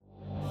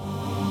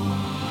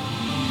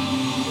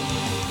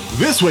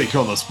This week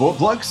on the Sport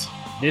Plugs.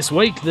 This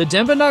week, the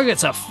Denver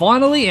Nuggets are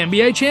finally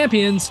NBA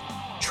champions,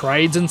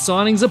 trades and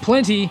signings are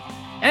plenty,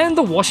 and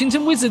the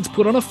Washington Wizards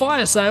put on a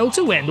fire sale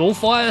to end all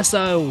fire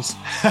sales.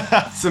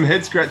 Some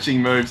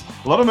head-scratching moves.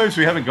 A lot of moves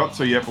we haven't got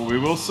to yet, but we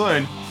will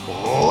soon.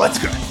 Let's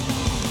go.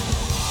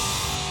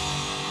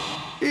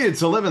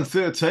 It's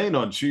 11:13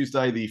 on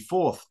Tuesday, the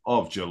 4th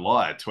of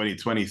July,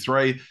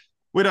 2023.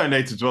 We don't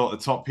need to dwell at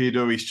the top here,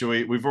 do we,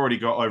 Stewie? We've already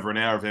got over an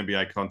hour of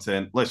NBA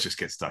content. Let's just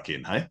get stuck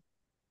in, hey?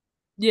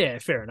 Yeah,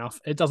 fair enough.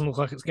 It doesn't look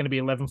like it's going to be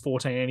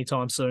 11:14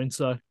 anytime soon,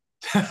 so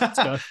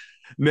let's go.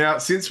 Now,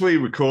 since we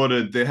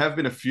recorded, there have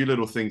been a few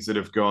little things that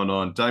have gone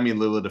on. Damian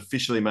Lillard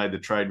officially made the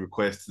trade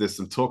request. There's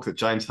some talk that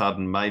James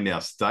Harden may now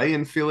stay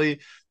in Philly.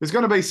 There's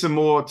going to be some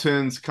more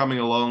turns coming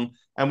along,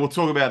 and we'll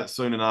talk about it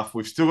soon enough.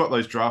 We've still got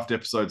those draft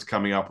episodes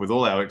coming up with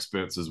all our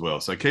experts as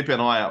well, so keep an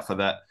eye out for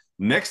that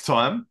next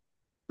time.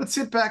 But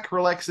sit back,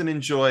 relax, and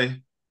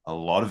enjoy a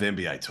lot of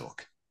NBA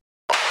talk.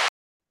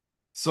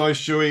 So,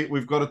 Stewie,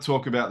 we've got to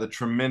talk about the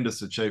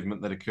tremendous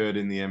achievement that occurred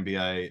in the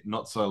NBA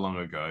not so long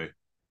ago.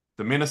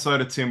 The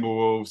Minnesota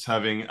Timberwolves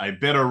having a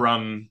better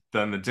run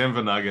than the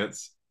Denver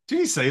Nuggets. Do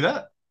you see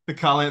that? The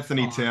Karl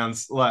Anthony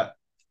Towns,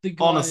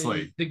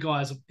 honestly. The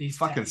guy's he's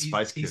fucking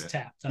space kid. He's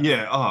tapped.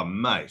 Yeah, oh,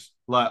 mate.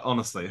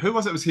 Honestly. Who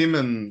was it? It was him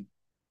and...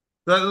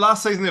 The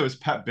last season there was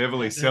Pat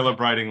Beverly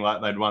celebrating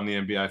like they'd won the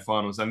NBA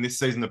Finals, and this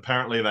season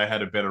apparently they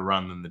had a better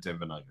run than the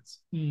Denver Nuggets.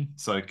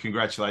 So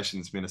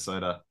congratulations,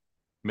 Minnesota.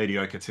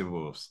 Mediocre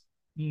Timberwolves.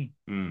 Yeah,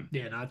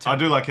 no, I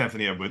do like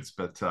Anthony Edwards,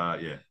 but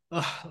yeah.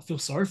 I feel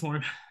sorry for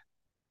him.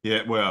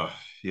 Yeah, well,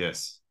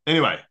 yes.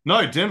 Anyway,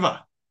 no, Denver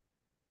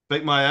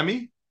beat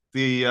Miami,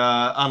 the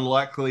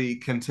unlikely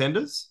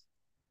contenders,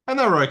 and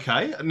they were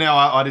okay. Now,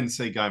 I didn't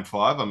see Game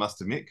 5, I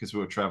must admit, because we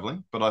were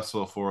traveling, but I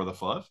saw 4 of the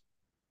 5.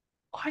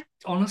 I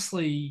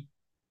honestly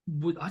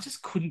I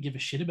just couldn't give a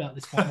shit about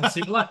this final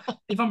series. Like,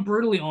 if I'm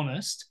brutally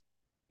honest,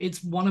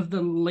 it's one of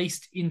the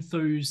least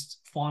enthused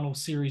final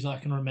series I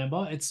can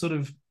remember. It's sort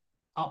of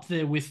up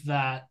there with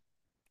that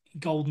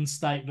Golden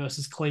State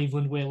versus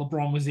Cleveland where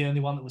LeBron was the only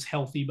one that was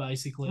healthy,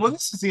 basically. Well,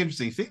 this is the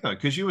interesting thing, though,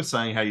 because you were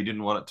saying how you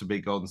didn't want it to be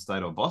Golden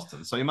State or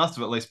Boston, so you must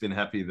have at least been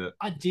happy that...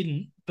 I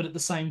didn't, but at the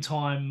same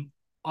time,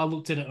 I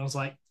looked at it and I was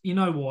like, you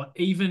know what?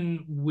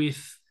 Even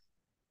with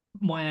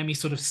Miami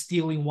sort of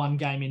stealing one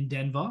game in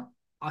Denver,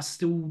 I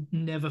still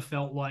never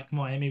felt like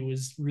Miami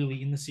was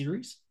really in the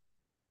series.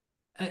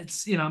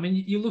 It's, I mean,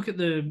 you look at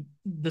the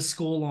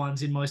score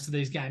lines in most of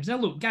these games. Now,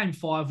 look, Game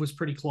 5 was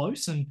pretty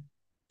close, and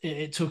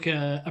it took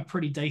a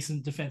pretty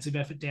decent defensive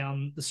effort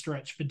down the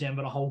stretch for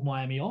Denver to hold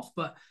Miami off.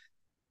 But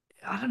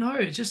I don't know,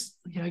 it just,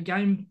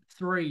 Game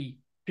 3,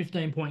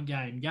 15-point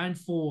game. Game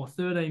 4,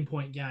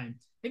 13-point game.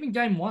 Even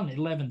Game 1,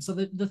 11. So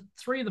the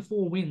 3 of the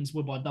 4 wins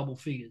were by double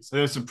figures.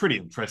 There were some pretty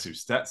impressive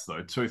stats,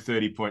 though. 2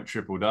 30-point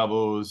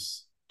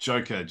triple-doubles.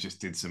 Joker just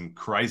did some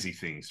crazy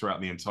things throughout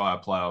the entire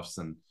playoffs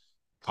and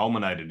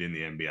culminated in the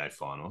NBA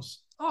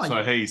Finals.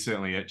 He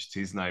certainly etched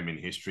his name in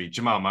history.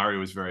 Jamal Murray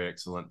was very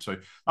excellent too.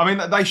 I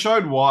mean, they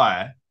showed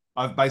why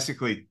I've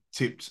basically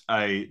tipped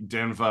a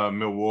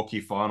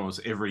Denver-Milwaukee Finals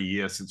every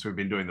year since we've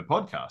been doing the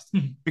podcast.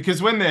 Because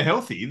when they're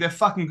healthy, they're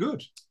fucking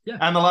good. Yeah.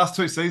 And the last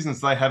 2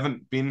 seasons, they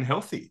haven't been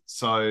healthy.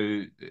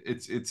 So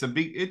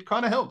it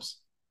kind of helps.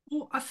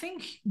 Well, I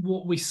think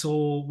what we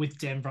saw with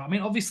Denver, I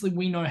mean, obviously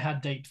we know how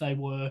deep they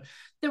were.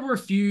 There were a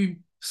few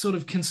sort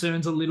of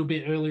concerns a little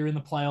bit earlier in the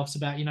playoffs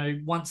about,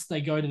 once they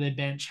go to their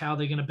bench, how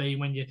they're going to be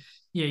when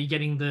you're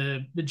getting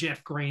the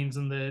Jeff Greens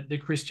and the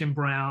Christian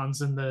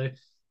Browns and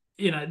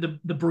the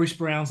Bruce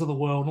Browns of the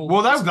world.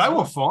 Well, they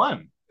were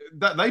fine.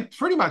 They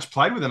pretty much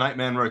played with an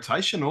 8-man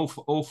rotation all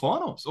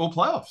finals, all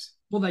playoffs.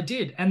 Well, they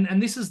did.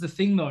 And this is the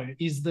thing, though,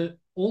 is that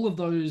all of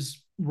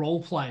those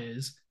role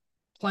players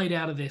played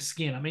out of their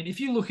skin. I mean, if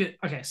you look at,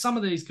 some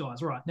of these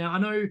guys, right, now I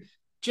know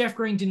Jeff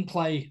Green didn't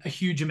play a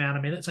huge amount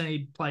of minutes, and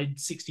he played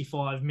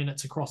 65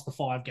 minutes across the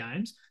 5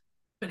 games,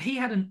 but he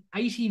had an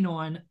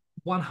 89,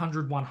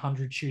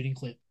 100 shooting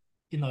clip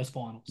in those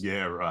finals.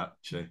 Yeah, right.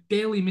 Gee.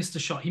 Barely missed a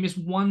shot. He missed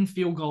 1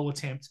 field goal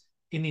attempt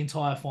in the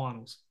entire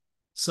finals.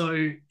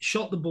 So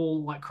shot the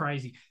ball like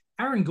crazy.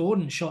 Aaron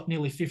Gordon shot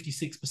nearly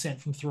 56%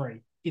 from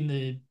 3 in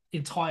the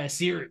entire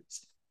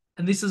series.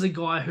 And this is a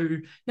guy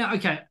who, now,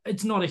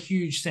 it's not a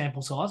huge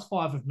sample size,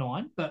 5 of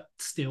 9, but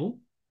still,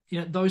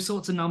 those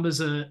sorts of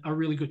numbers are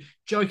really good.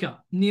 Joker,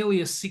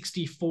 nearly a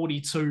 60,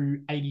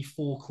 42,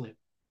 84 clip.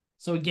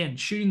 So again,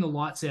 shooting the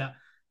lights out.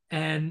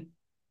 And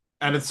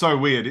it's so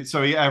weird.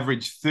 So he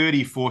averaged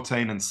 30,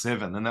 14, and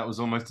 7, and that was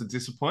almost a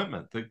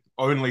disappointment.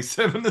 Only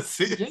 7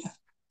 assists. Yeah.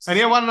 And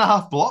he had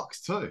 1.5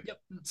 blocks too. Yep,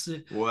 that's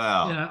it.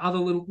 Wow. Other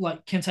little,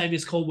 like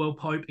Kentavious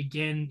Caldwell-Pope,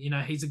 again,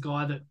 he's a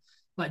guy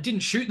that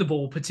didn't shoot the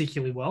ball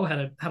particularly well,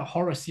 had a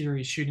horror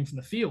series shooting from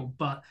the field,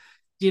 but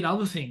did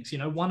other things,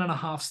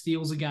 1.5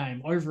 steals a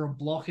game, over a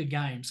block a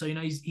game. So,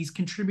 he's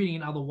contributing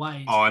in other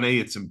ways. Oh, and he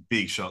had some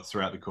big shots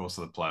throughout the course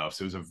of the playoffs.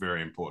 It was a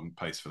very important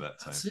piece for that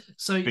team.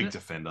 So big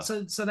defender.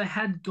 So they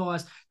had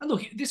guys, and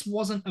look, this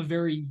wasn't a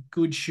very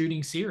good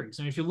shooting series.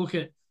 I mean, if you look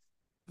at,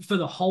 for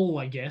the whole,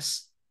 I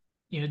guess,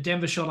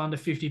 Denver shot under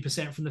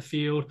 50% from the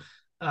field,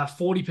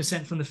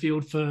 40% from the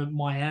field for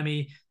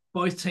Miami.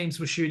 Both teams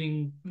were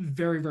shooting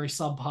very, very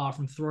subpar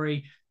from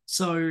three.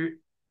 So,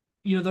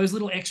 those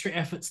little extra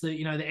efforts that,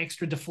 the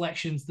extra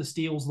deflections, the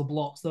steals, the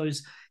blocks,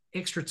 those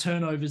extra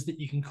turnovers that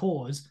you can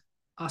cause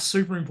are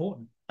super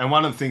important. And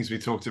one of the things we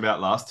talked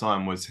about last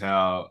time was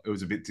how it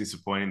was a bit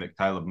disappointing that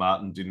Caleb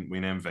Martin didn't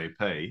win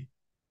MVP.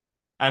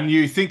 And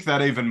you think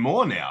that even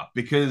more now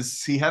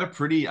because he had a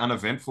pretty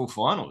uneventful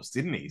finals,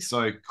 didn't he?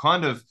 So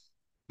kind of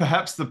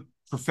perhaps the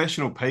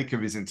professional peak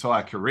of his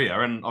entire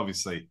career, and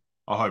obviously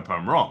I hope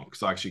I'm wrong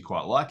because I actually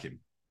quite like him,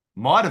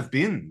 might have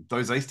been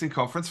those Eastern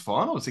Conference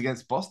finals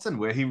against Boston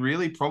where he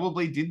really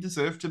probably did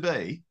deserve to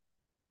be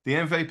the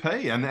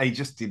MVP, and he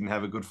just didn't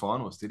have a good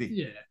finals, did he?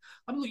 Yeah.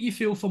 I mean, look, you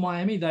feel for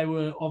Miami. They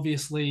were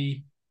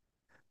obviously,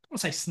 I don't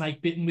want to say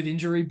snake bitten with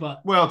injury,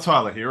 but... Well,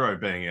 Tyler Hero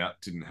being out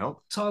didn't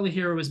help. Tyler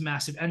Hero was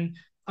massive. And,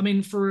 I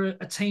mean, for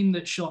a team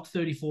that shot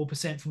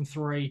 34% from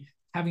three,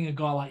 having a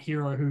guy like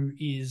Hero who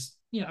is,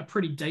 a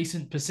pretty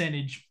decent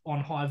percentage on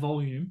high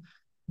volume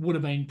would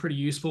have been pretty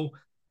useful.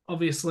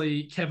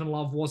 Obviously, Kevin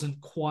Love wasn't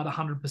quite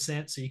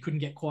 100%, so you couldn't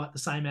get quite the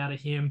same out of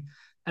him.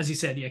 As you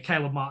said,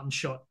 Caleb Martin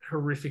shot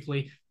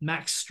horrifically.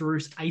 Max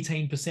Strus,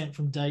 18%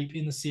 from deep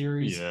in the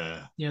series.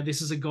 Yeah.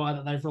 This is a guy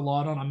that they've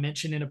relied on. I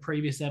mentioned in a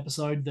previous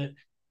episode that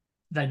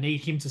they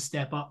need him to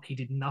step up. He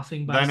did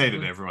nothing, basically. They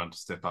needed everyone to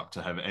step up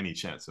to have any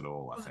chance at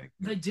all, I think.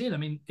 They did. I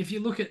mean, if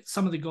you look at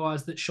some of the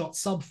guys that shot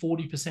sub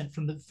 40%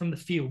 from the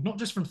field, not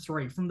just from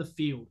three, from the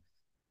field.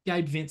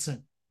 Gabe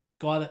Vincent,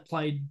 guy that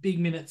played big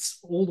minutes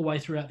all the way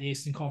throughout the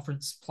Eastern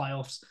Conference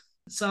playoffs,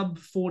 sub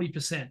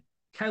 40%.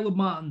 Caleb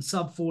Martin,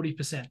 sub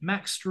 40%.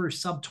 Max Strus,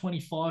 sub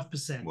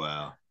 25%.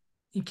 Wow.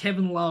 And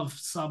Kevin Love,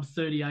 sub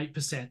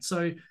 38%.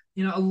 So,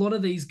 a lot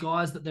of these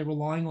guys that they're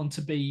relying on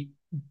to be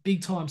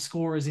big-time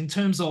scorers in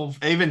terms of...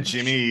 Even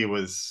Jimmy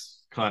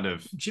was kind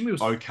of Jimmy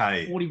was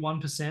okay.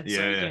 41%. Yeah,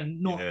 so, again,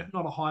 not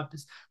a high...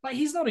 Like,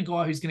 he's not a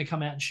guy who's going to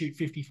come out and shoot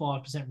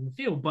 55% from the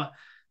field. But,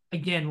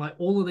 again, like,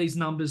 all of these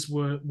numbers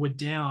were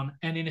down.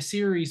 And in a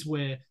series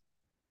where...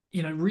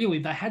 really,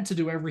 they had to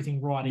do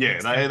everything right. Yeah,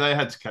 they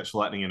had to catch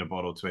lightning in a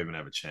bottle to even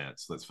have a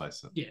chance, let's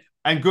face it. Yeah.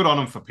 And good on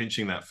them for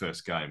pinching that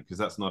first game, because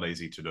that's not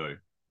easy to do.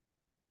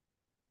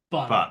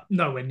 But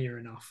nowhere near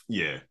enough.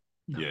 Yeah,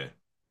 yeah.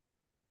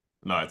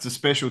 No, it's a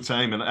special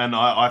team, and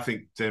I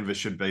think Denver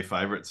should be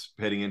favourites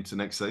heading into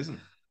next season.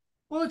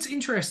 Well, it's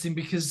interesting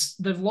because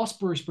they've lost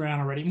Bruce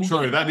Brown already.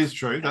 True, that is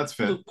true. That's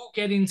fair. Look, we'll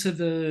get into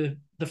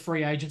the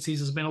free agencies.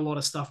 There's been a lot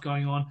of stuff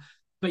going on.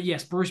 But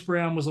yes, Bruce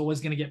Brown was always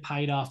going to get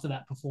paid after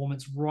that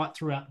performance right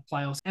throughout the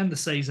playoffs and the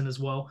season as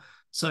well.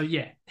 So,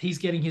 yeah, he's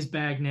getting his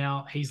bag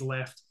now. He's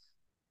left.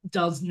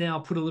 Does now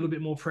put a little bit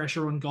more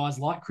pressure on guys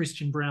like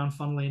Christian Brown,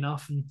 funnily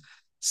enough, and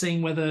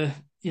seeing whether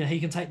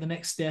he can take the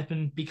next step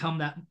and become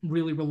that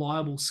really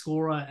reliable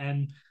scorer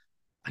and,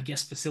 I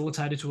guess,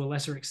 facilitator to a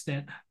lesser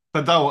extent.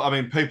 But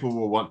people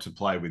will want to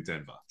play with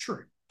Denver.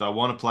 True. They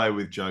want to play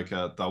with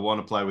Joker. They want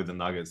to play with the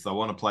Nuggets. They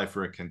want to play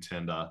for a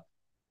contender.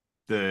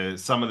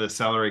 Some of the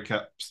salary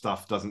cap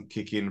stuff doesn't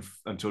kick in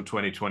until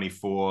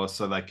 2024,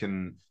 so they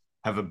can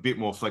have a bit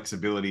more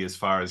flexibility as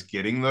far as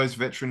getting those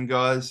veteran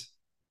guys.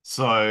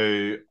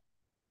 So,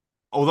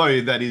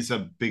 although that is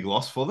a big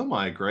loss for them,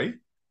 I agree.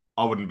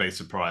 I wouldn't be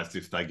surprised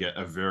if they get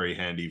a very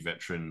handy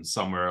veteran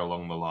somewhere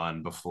along the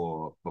line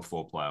before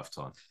playoff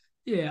time.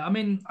 Yeah, I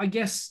mean, I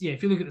guess,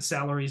 if you look at the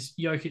salaries,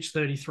 Jokic,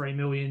 33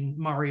 million,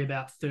 Murray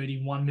about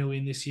 31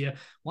 million this year.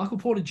 Michael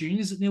Porter Jr.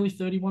 is at nearly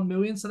 31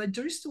 million. So they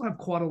do still have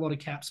quite a lot of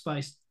cap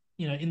space,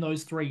 in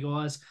those three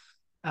guys.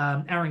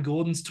 Aaron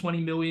Gordon's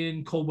 20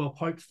 million, Caldwell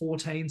Pope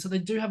 14. So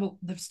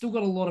they've still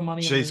got a lot of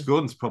money. Jeez,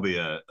 Gordon's probably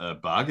a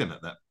bargain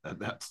at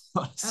that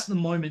price. At the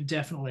moment,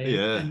 definitely.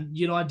 Yeah. And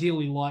you'd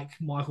ideally like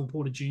Michael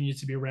Porter Jr.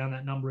 to be around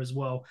that number as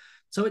well.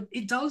 So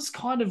it does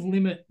kind of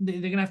limit.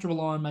 They're going to have to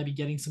rely on maybe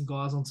getting some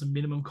guys on some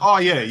minimum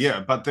contracts. Oh,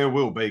 yeah. But there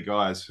will be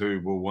guys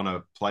who will want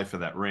to play for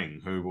that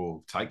ring, who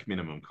will take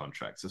minimum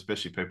contracts,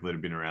 especially people that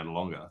have been around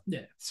longer.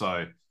 Yeah.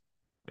 So,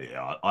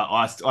 yeah,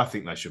 I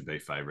think they should be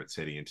favourites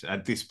heading into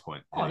at this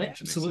point. Oh, they're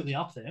absolutely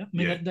up there. I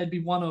mean, they'd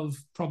be one of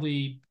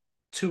probably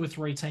two or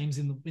three teams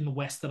in the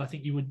West that I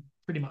think you would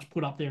pretty much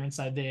put up there and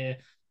say they're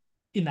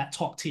in that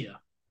top tier.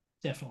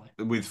 Definitely.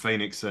 With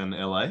Phoenix and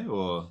LA,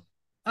 or?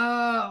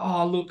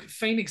 Look,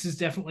 Phoenix is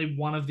definitely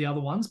one of the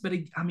other ones, but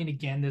I mean,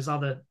 again, there's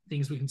other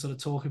things we can sort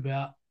of talk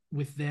about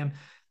with them.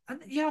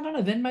 And yeah, I don't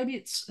know. Then maybe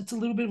it's a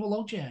little bit of a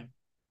logjam.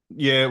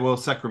 Yeah, well,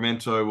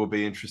 Sacramento will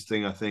be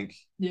interesting, I think.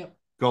 Yep.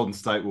 Golden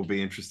State will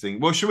be interesting.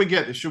 Well, should we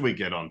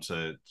get on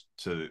to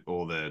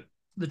all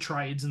the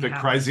trades and the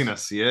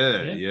craziness?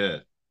 Yeah.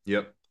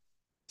 Yep.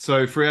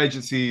 So free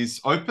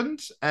agency's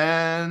opened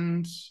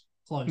and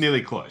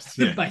nearly closed.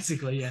 Yeah.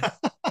 Basically, yeah.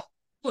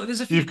 Look,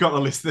 there's a few, you've got the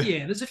list there.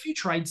 Yeah, there's a few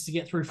trades to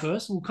get through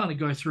first. We'll kind of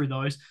go through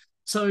those.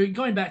 So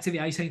going back to the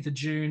 18th of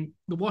June,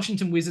 the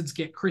Washington Wizards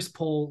get Chris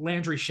Paul,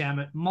 Landry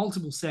Shamet,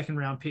 multiple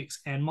second-round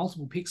picks, and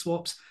multiple pick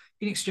swaps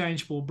in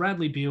exchange for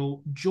Bradley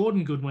Beal,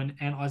 Jordan Goodwin,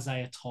 and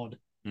Isaiah Todd.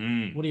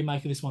 What do you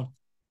make of this one?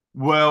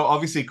 Well,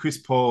 obviously Chris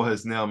Paul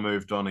has now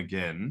moved on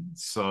again,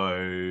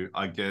 so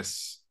I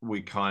guess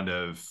we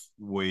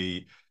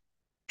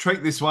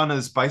treat this one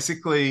as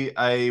basically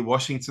a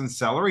Washington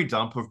salary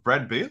dump of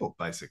Brad Beal,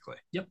 basically.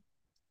 Yep.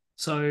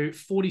 So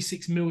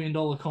 $46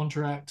 million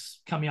contract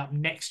coming up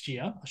next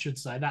year, I should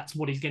say. That's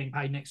what he's getting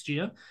paid next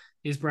year,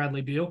 is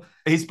Bradley Beal.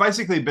 He's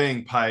basically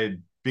being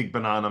paid big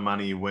banana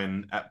money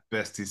when at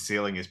best his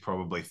ceiling is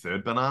probably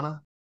third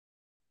banana,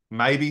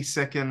 maybe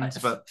second,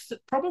 but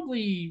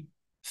probably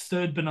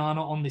third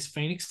banana on this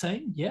Phoenix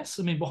team. Yes,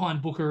 I mean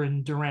behind Booker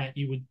and Durant,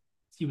 you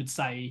would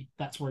say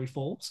that's where he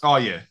falls. Oh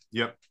yeah,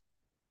 yep.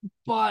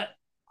 But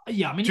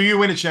yeah, I mean, do you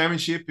win a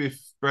championship if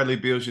Bradley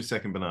Beal's your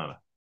second banana?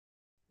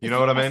 You know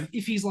what I mean?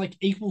 If he's like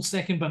equal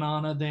second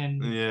banana,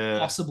 then yeah,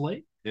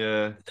 possibly.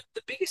 Yeah.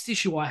 The biggest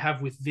issue I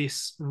have with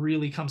this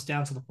really comes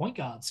down to the point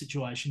guard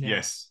situation now.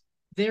 Yes.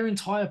 Their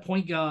entire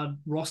point guard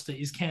roster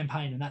is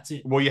campaign, and that's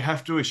it. Well, you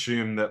have to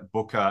assume that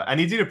Booker, and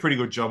he did a pretty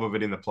good job of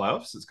it in the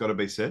playoffs, it's got to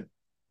be said.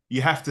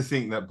 You have to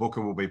think that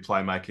Booker will be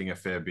playmaking a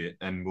fair bit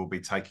and will be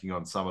taking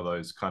on some of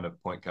those kind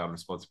of point guard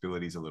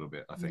responsibilities a little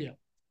bit, I think. Yeah.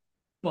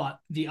 But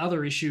the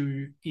other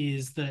issue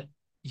is that,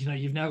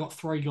 you've now got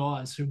three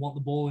guys who want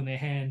the ball in their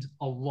hand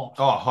a lot.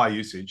 Oh, high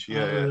usage.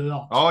 Yeah.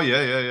 Lot. Oh,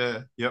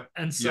 yeah. Yep.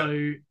 And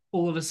so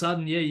all of a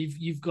sudden,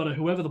 you've got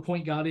whoever the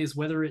point guard is,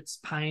 whether it's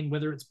Payne,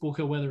 whether it's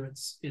Booker, whether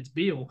it's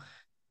Beal,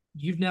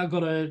 you've now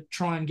got to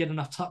try and get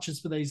enough touches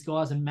for these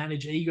guys and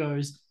manage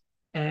egos.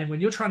 And when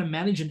you're trying to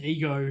manage an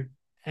ego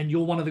and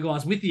you're one of the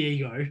guys with the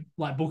ego,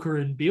 like Booker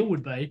and Beal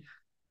would be,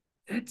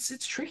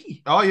 it's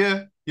tricky. Oh,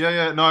 yeah.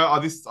 No,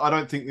 I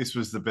don't think this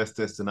was the best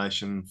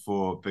destination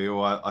for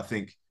Beal. I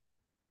think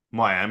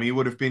Miami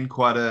would have been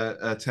quite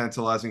a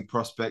tantalizing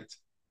prospect.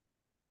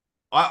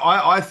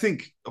 I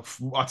think,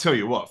 I'll tell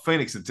you what,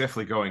 Phoenix are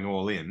definitely going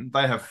all in.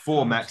 They have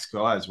four max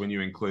guys when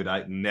you include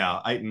Ayton.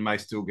 Now, Ayton may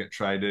still get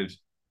traded.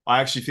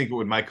 I actually think it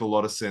would make a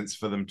lot of sense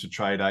for them to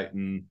trade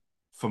Ayton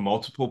for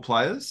multiple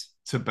players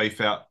to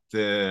beef out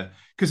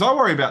because I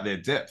worry about their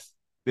depth.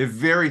 They're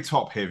very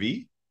top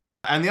heavy.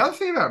 And the other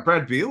thing about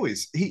Brad Beal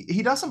is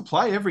he doesn't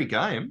play every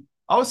game.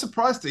 I was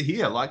surprised to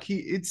hear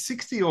it's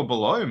 60 or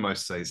below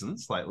most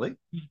seasons lately.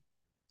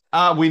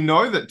 We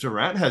know that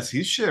Durant has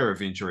his share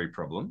of injury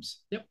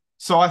problems. Yep.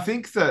 So I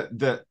think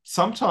that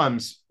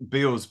sometimes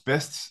Beal's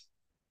best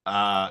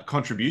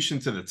contribution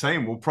to the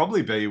team will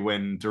probably be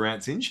when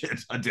Durant's injured,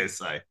 I dare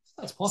say.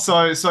 That's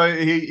possible. So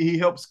he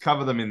helps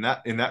cover them in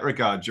that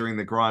regard during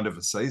the grind of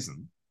a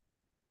season.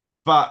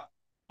 But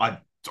I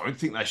don't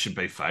think they should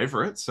be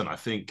favourites, and I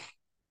think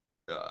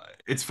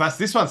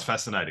this one's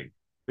fascinating.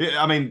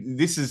 I mean,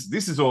 this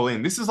is all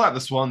in. This is like the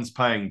Swans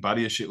paying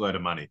Buddy a shitload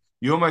of money.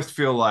 You almost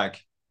feel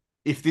like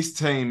if this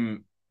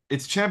team,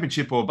 it's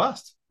championship or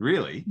bust,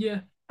 really.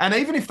 Yeah. And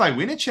even if they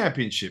win a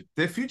championship,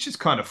 their future's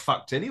kind of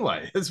fucked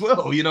anyway as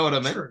well. You know what I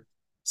mean? True.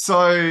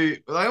 So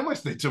they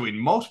almost need to win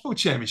multiple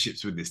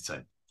championships with this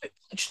team.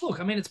 Look,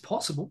 I mean, it's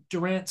possible.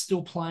 Durant's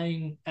still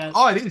playing at...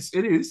 Oh, it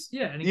is.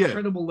 Yeah, an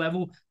incredible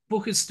level.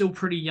 Booker's still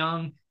pretty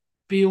young.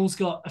 Beal's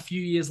got a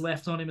few years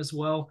left on him as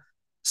well.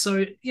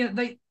 So,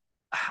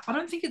 I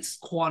don't think it's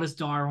quite as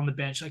dire on the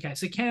bench. Okay,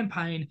 so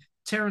Campaign,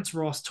 Terrence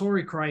Ross,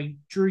 Torrey Craig,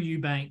 Drew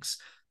Eubanks.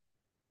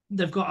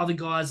 They've got other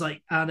guys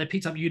like they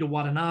picked up Yuta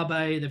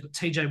Watanabe. They've got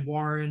TJ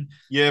Warren.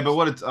 Yeah, but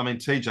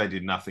TJ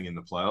did nothing in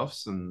the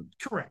playoffs, and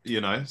correct.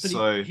 But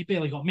so he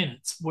barely got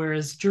minutes.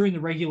 Whereas during the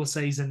regular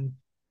season,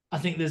 I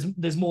think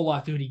there's more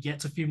likelihood he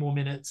gets a few more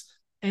minutes.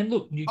 And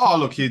look,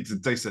 he's a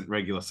decent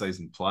regular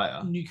season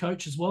player. New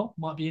coach as well,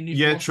 might be a new.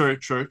 Yeah, true.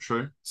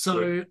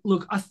 So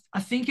look,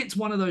 I think it's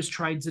one of those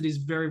trades that is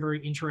very,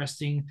 very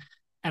interesting,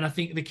 and I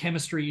think the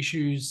chemistry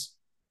issues,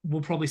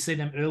 we'll probably see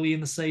them early in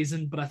the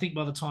season, but I think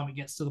by the time it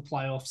gets to the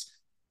playoffs,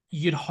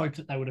 you'd hope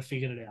that they would have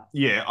figured it out.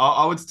 Yeah,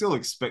 I would still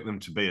expect them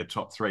to be a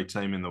top 3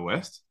 team in the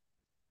West.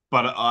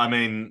 But, I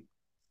mean,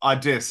 I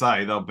dare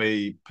say they'll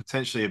be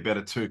potentially a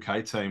better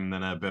 2K team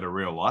than a better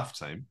real-life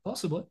team.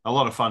 Possibly. A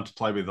lot of fun to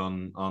play with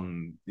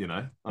on your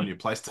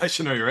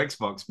PlayStation or your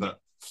Xbox, but...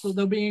 So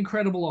they'll be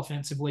incredible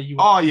offensively. You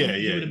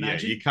would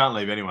imagine. You can't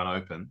leave anyone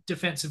open.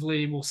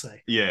 Defensively, we'll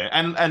see. Yeah,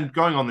 and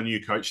going on the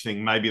new coach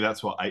thing, maybe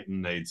that's what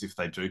Ayton needs if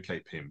they do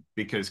keep him,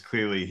 because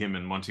clearly him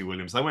and Monty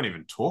Williams, they weren't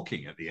even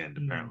talking at the end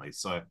apparently.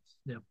 So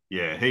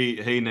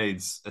he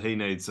needs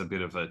a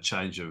bit of a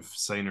change of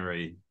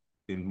scenery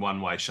in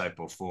one way, shape,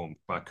 or form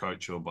by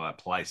coach or by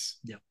place.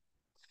 Yep.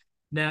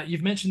 Now,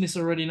 you've mentioned this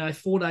already.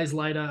 4 days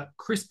later,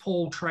 Chris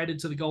Paul traded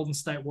to the Golden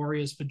State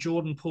Warriors for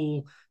Jordan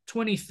Poole,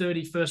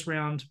 2030 first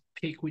round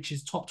pick, which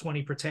is top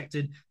 20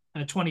 protected,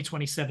 and a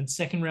 2027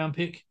 second round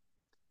pick.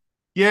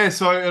 Yeah,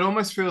 so it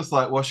almost feels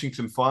like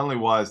Washington finally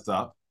wised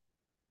up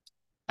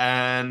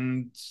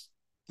and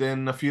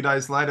then a few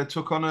days later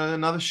took on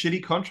another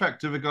shitty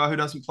contract of a guy who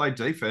doesn't play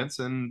defense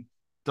and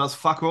does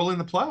fuck all in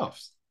the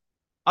playoffs.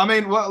 I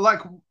mean,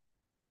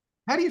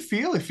 how do you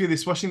feel if you're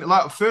this Washington?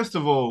 First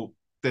of all,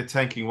 they're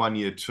tanking 1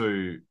 year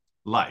too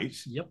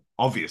late. Yep.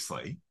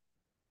 Obviously.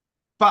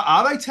 But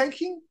are they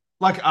tanking?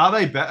 Like, are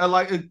they better?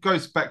 Like, it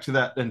goes back to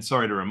that, and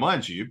sorry to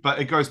remind you, but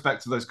it goes back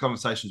to those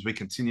conversations we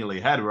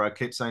continually had where I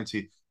keep saying to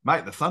you,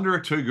 mate, the Thunder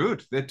are too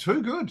good. They're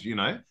too good, you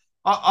know?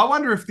 I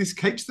wonder if this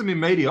keeps them in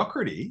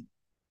mediocrity.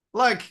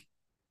 Like,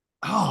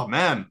 oh,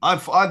 man.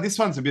 This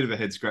one's a bit of a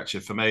head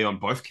scratcher for me on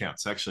both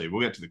counts, actually.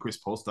 We'll get to the Chris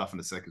Paul stuff in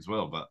a sec as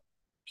well, but.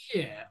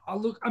 Yeah,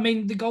 I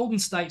mean, the Golden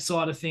State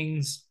side of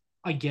things,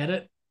 I get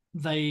it.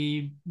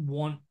 They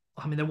want,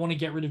 they want to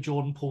get rid of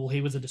Jordan Poole.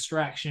 He was a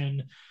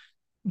distraction.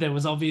 There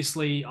was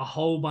obviously a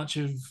whole bunch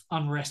of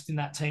unrest in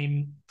that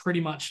team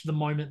pretty much the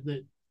moment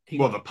that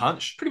the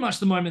punch. Pretty much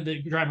the moment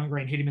that Draymond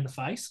Green hit him in the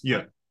face.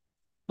 Yeah.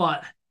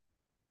 But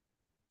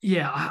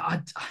yeah,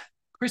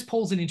 Chris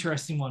Paul's an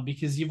interesting one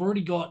because you've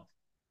already got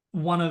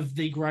one of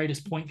the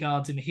greatest point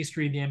guards in the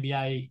history of the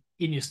NBA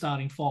in your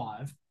starting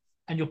five,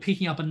 and you're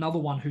picking up another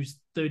one who's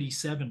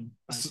 37,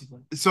 basically.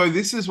 So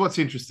this is what's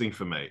interesting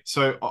for me.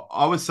 So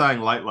I was saying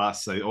late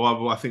last season,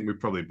 or I think we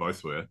probably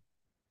both were,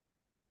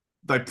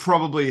 they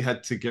probably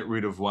had to get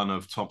rid of one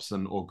of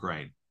Thompson or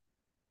Green.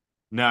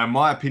 Now, in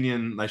my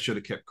opinion, they should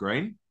have kept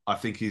Green. I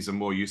think he's a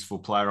more useful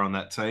player on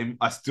that team.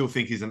 I still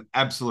think he's an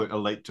absolute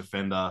elite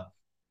defender.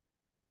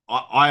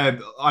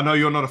 I know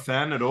you're not a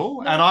fan at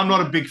all, and I'm not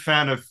a big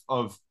fan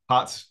of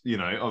parts,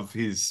 of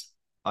his,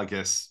 I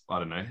guess, I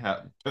don't know,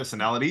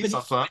 personality.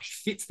 Sometimes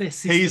fits their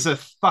system. He's a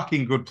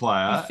fucking good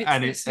player,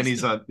 and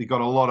he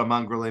got a lot of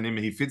mongrel in him.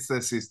 He fits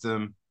their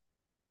system.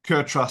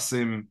 Kerr trusts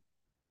him.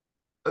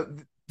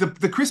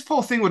 The Chris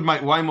Paul thing would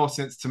make way more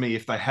sense to me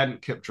if they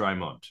hadn't kept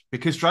Draymond,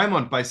 because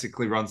Draymond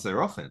basically runs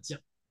their offense.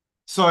 Yep.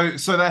 So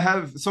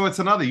it's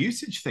another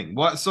usage thing.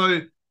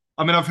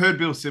 I've heard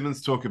Bill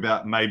Simmons talk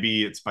about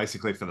maybe it's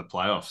basically for the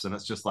playoffs, and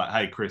it's just like,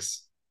 hey,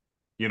 Chris,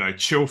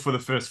 chill for the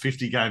first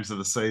 50 games of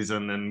the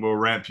season, and we'll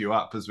ramp you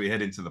up as we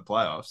head into the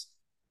playoffs.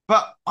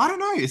 But I don't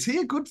know, is he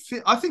a good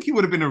fit? I think he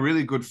would have been a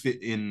really good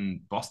fit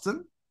in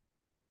Boston.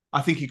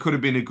 I think he could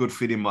have been a good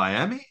fit in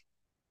Miami.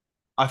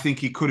 I think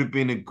he could have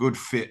been a good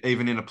fit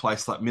even in a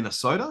place like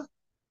Minnesota.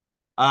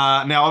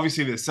 Now,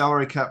 obviously, there's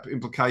salary cap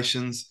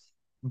implications,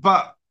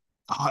 but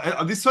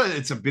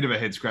it's a bit of a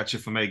head scratcher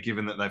for me,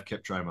 given that they've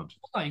kept Draymond.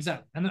 Oh,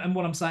 exactly. And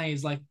what I'm saying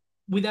is, like,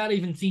 without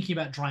even thinking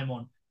about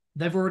Draymond,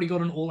 they've already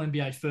got an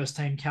All-NBA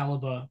first-team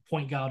caliber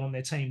point guard on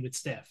their team with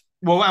Steph.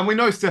 Well, and we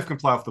know Steph can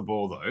play off the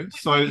ball, though,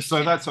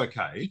 so that's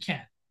okay. He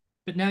can.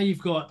 But now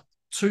you've got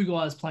two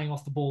guys playing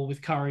off the ball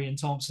with Curry and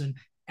Thompson,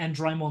 and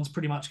Draymond's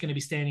pretty much going to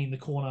be standing in the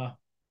corner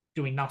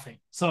doing nothing.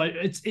 So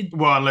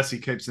well, unless he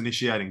keeps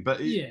initiating,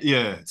 but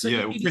yeah.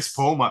 Chris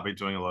Paul might be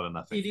doing a lot of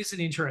nothing. It is an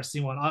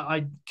interesting one.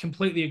 I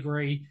completely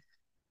agree.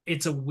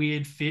 It's a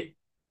weird fit,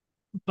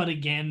 but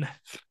again,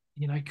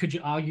 could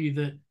you argue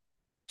that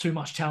too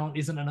much talent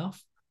isn't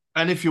enough?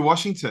 And if you're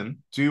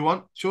Washington, do you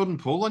want Jordan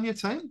Poole on your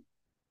team?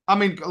 I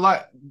mean,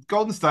 like,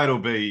 Golden State will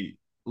be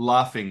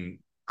laughing.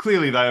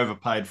 Clearly, they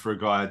overpaid for a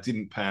guy that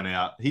didn't pan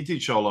out. He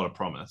did show a lot of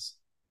promise,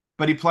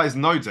 but he plays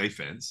no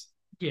defense.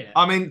 Yeah.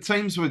 I mean,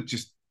 teams were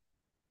just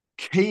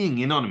keying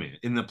in on him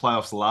in the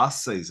playoffs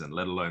last season,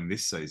 let alone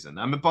this season.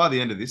 I mean, by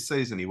the end of this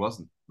season, he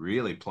wasn't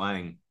really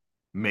playing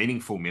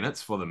meaningful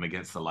minutes for them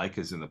against the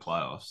Lakers in the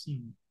playoffs.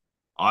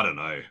 I don't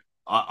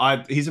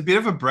know. He's a bit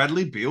of a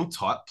Bradley Beal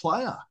type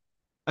player,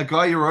 a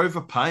guy you're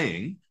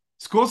overpaying,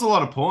 scores a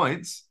lot of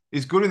points,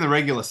 is good in the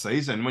regular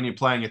season when you're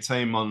playing a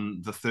team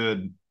on the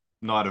third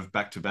night of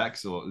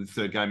back-to-backs or the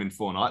third game in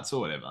 4 nights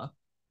or whatever.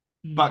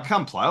 But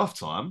come playoff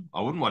time,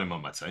 I wouldn't want him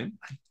on my team.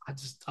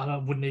 I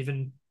wouldn't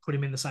even put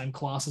him in the same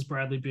class as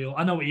Bradley Beal.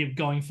 I know what you're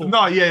going for.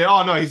 No, yeah.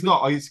 Oh, no, he's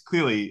not. He's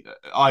clearly,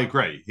 I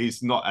agree.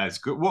 He's not as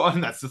good. Well,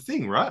 and that's the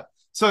thing, right?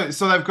 So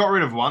they've got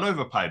rid of one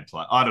overpaid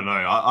player. I don't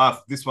know.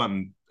 This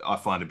one I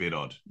find a bit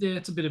odd. Yeah,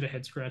 it's a bit of a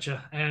head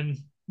scratcher. And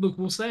look,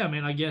 we'll see. I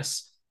mean, I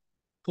guess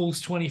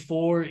Paul's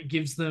 24. It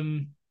gives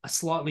them a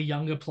slightly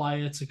younger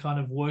player to kind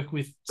of work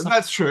with.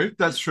 That's true.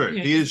 Yeah,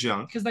 he is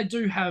young. Because they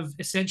do have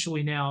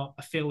essentially now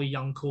a fairly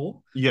young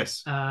core.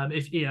 Yes.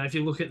 If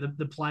you look at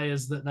the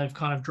players that they've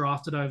kind of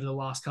drafted over the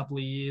last couple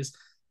of years.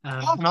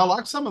 And I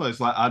like some of those,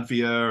 like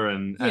Advia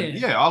and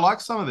I like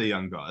some of the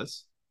young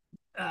guys.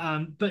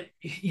 But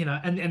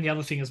and the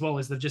other thing as well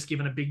is they've just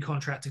given a big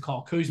contract to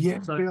Kyle Kuzma.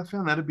 Yeah, so I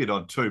found that a bit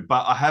odd too.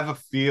 But I have a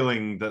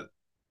feeling that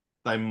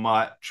they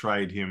might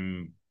trade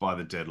him by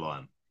the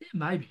deadline. Yeah,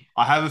 maybe.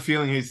 I have a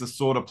feeling he's the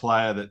sort of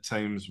player that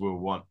teams will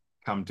want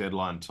come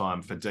deadline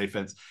time for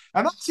defense.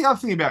 And that's the other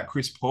thing about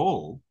Chris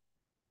Paul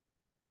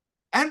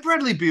and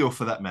Bradley Beal,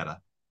 for that matter.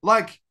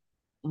 Like,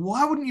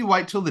 why wouldn't you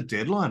wait till the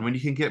deadline when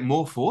you can get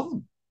more for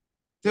them?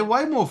 They're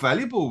way more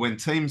valuable when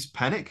teams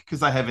panic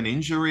because they have an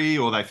injury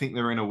or they think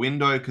they're in a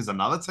window because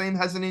another team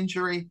has an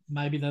injury.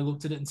 Maybe they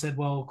looked at it and said,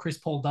 well, Chris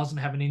Paul doesn't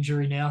have an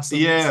injury now. So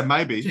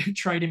maybe.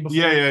 Trade him before.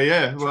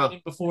 Yeah. Well,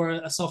 before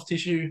a soft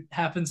tissue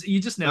happens. You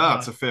just never know.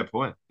 It's a fair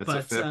point.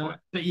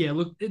 But yeah,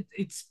 look,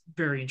 it's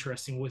very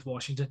interesting with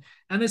Washington.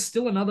 And there's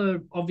still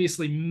another,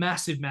 obviously,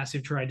 massive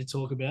trade to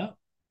talk about.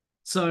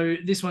 So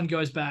this one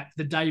goes back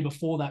the day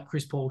before that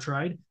Chris Paul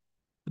trade.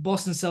 The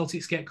Boston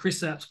Celtics get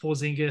Kristaps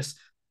Porzingis,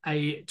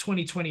 a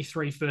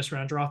 2023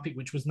 first-round draft pick,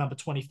 which was number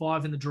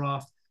 25 in the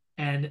draft,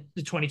 and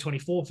the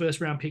 2024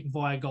 first round pick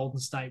via Golden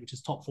State, which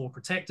is top 4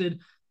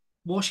 protected.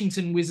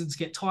 Washington Wizards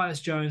get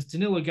Tyus Jones,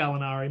 Danilo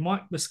Gallinari,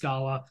 Mike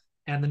Muscala,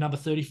 and the number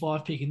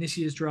 35 pick in this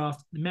year's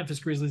draft. The Memphis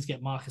Grizzlies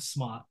get Marcus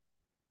Smart.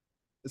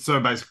 So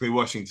basically,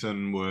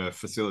 Washington were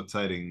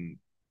facilitating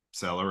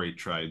salary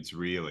trades,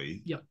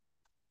 really. Yep.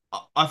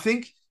 I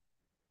think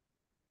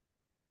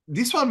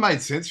this one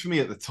made sense for me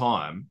at the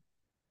time.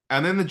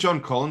 And then the John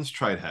Collins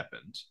trade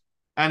happened.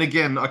 And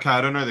again, okay,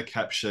 I don't know the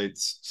cap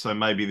sheets, so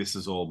maybe this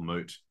is all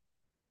moot.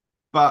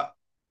 But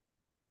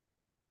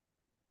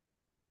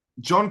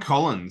John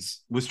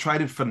Collins was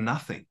traded for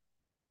nothing.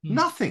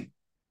 Nothing.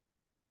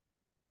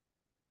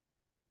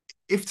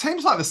 If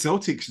teams like the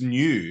Celtics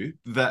knew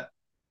that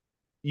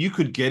you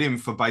could get him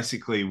for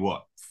basically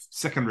what,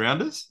 second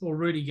rounders? Or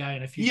Rudy Gay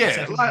in a few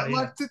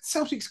like the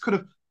Celtics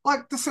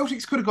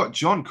could have got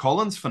John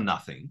Collins for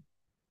nothing.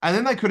 And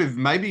then they could have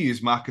maybe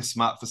used Marcus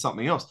Smart for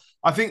something else.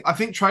 I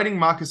think trading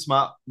Marcus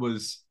Smart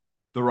was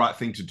the right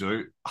thing to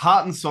do.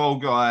 Heart and soul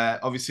guy,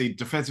 obviously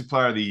defensive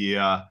player of the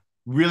year,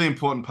 really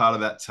important part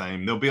of that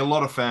team. There'll be a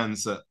lot of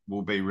fans that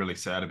will be really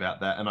sad about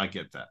that, and I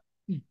get that.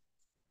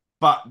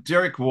 But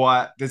Derek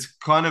White, there's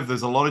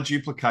a lot of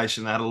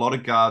duplication. They had a lot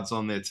of guards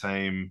on their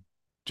team.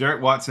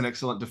 Derek White's an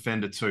excellent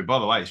defender too. By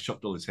the way, he's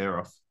chopped all his hair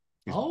off.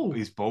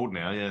 He's bald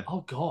now, yeah.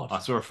 Oh, God. I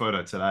saw a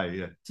photo today,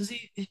 yeah. Does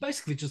he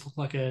basically just look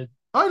like a...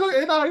 Oh,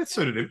 look, no, it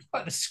suited him.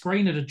 Like the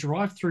screen at a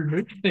drive-through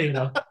movie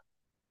theater.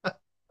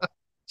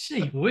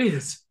 Gee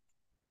whiz.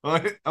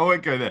 I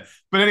won't go there.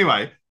 But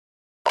anyway,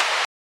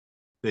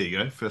 there you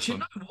go. First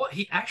one. You know what?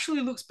 He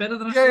actually looks better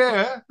than I thought.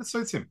 Yeah. That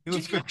suits him. He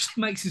looks good.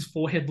 Actually makes his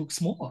forehead look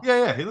smaller.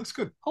 Yeah. He looks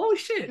good. Holy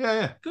shit.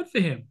 Yeah. Good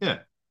for him. Yeah.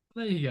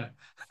 There you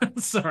go.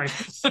 Sorry.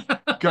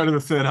 Go to the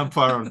third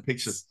umpire on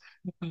pictures.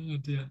 Oh,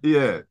 dear.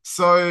 Yeah.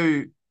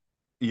 So,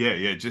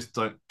 yeah. Just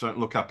don't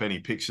look up any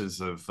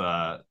pictures of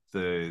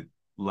the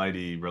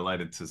lady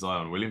related to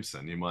Zion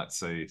Williamson. You might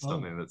see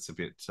something that's a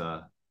bit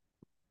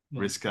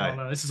risque.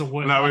 No, this is a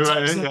work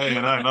laptop.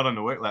 No, not on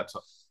the work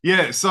laptop.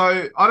 Yeah,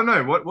 so I don't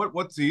know.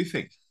 What do you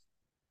think?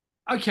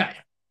 Okay.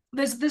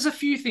 There's a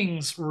few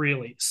things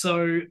really.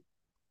 So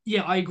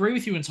yeah, I agree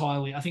with you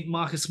entirely. I think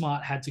Marcus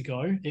Smart had to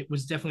go. It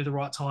was definitely the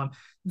right time.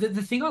 The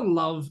thing I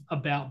love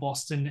about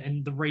Boston,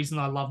 and the reason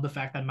I love the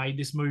fact they made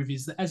this move,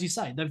 is that, as you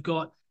say, they've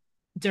got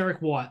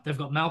Derek White, they've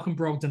got Malcolm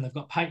Brogdon, they've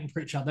got Peyton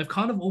Pritchard. They've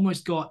kind of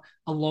almost got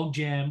a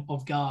logjam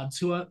of guards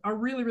who are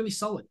really, really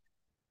solid.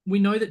 We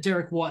know that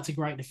Derek White's a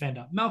great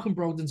defender. Malcolm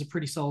Brogdon's a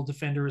pretty solid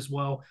defender as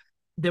well.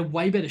 They're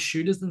way better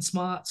shooters than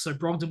Smart. So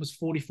Brogdon was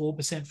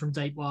 44% from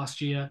deep last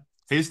year.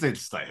 He just needs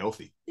to stay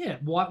healthy. Yeah,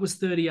 White was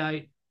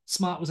 38.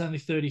 Smart was only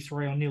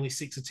 33 on nearly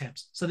 6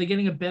 attempts. So they're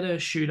getting a better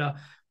shooter.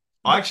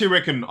 I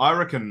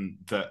reckon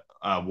that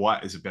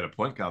White is a better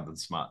point guard than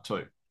Smart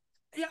too.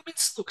 Yeah, I mean,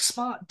 look,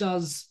 Smart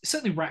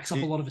certainly racks up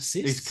a lot of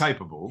assists. He's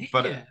capable,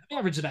 but he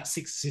averages about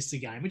 6 assists a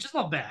game, which is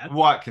not bad.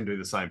 White can do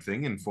the same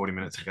thing in 40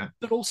 minutes a game.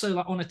 But also,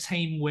 like, on a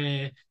team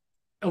where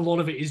a lot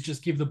of it is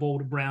just give the ball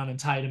to Brown and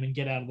Tatum and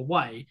get out of the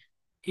way,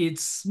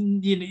 it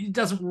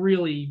doesn't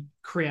really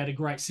create a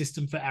great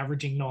system for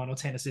averaging 9 or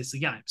 10 assists a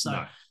game.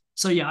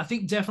 So yeah, I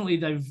think definitely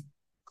they've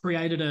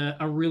created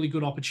a really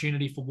good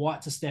opportunity for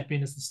White to step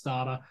in as the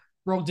starter.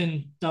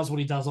 Brogdon does what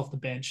he does off the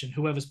bench, and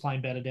whoever's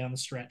playing better down the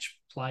stretch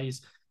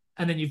plays.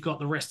 And then you've got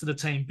the rest of the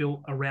team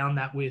built around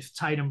that with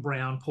Tatum,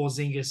 Brown,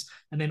 Porzingis,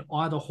 and then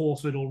either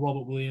Horford or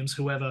Robert Williams,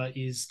 whoever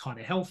is kind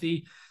of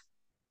healthy.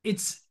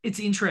 It's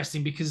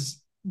interesting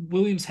because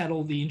Williams had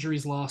all the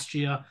injuries last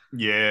year.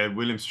 Yeah,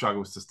 Williams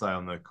struggles to stay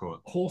on the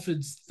court.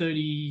 Horford's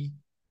 38,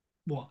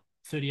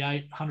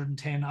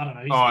 110. I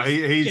don't know.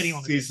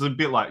 He's a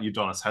bit like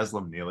Udonis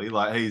Haslem nearly.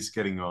 Like, he's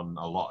getting on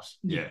a lot.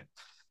 Yeah.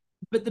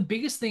 But the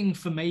biggest thing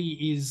for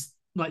me is,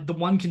 like, the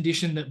one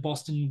condition that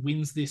Boston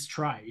wins this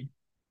trade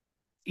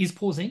is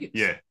Porzingis.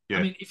 Yeah.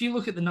 I mean, if you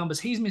look at the numbers,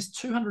 he's missed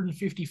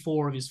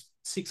 254 of his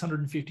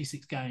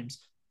 656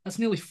 games. That's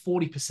nearly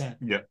 40%.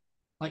 Yeah.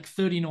 Like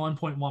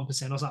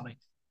 39.1% or something.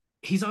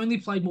 He's only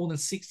played more than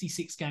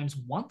 66 games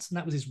once, and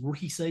that was his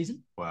rookie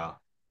season. Wow.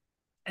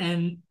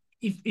 And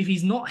if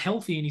he's not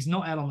healthy and he's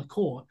not out on the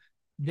court,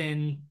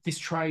 then this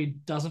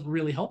trade doesn't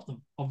really help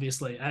them,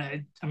 obviously.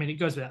 I mean, it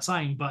goes without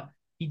saying, but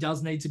he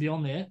does need to be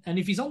on there. And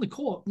if he's on the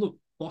court, look,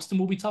 Boston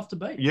will be tough to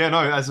beat. Yeah, no,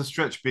 as a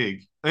stretch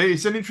big.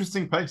 It's an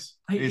interesting piece.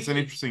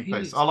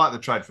 I like the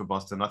trade for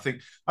Boston. I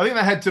think they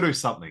had to do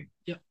something.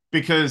 Yep.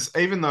 Because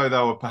even though they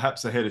were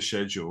perhaps ahead of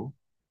schedule,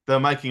 they're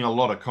making a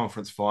lot of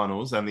conference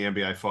finals and the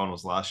NBA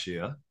finals last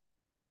year.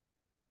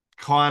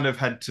 Kind of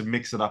had to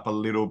mix it up a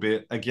little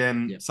bit.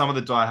 Again, Some of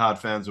the diehard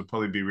fans would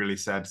probably be really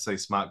sad to see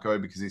Smart go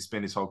because he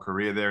spent his whole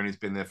career there and he's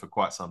been there for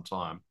quite some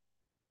time.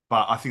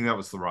 But I think that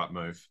was the right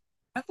move.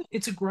 I think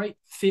it's a great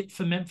fit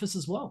for Memphis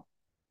as well.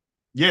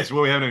 Yes,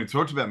 well, we haven't even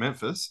talked about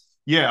Memphis.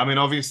 Yeah, I mean,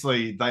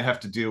 obviously, they have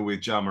to deal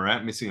with Ja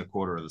Morant missing a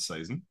quarter of the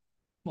season.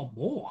 Well,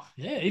 more.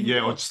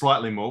 Or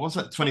slightly more. Was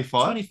that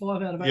 25?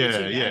 25 out of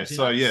 82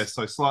 games.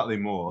 So slightly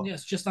more. Yeah,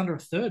 it's just under a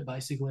third,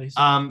 basically.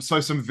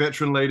 So some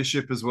veteran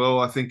leadership as well,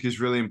 I think,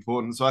 is really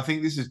important. So I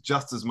think this is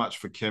just as much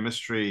for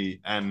chemistry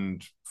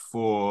and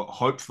for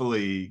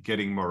hopefully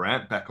getting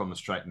Morant back on the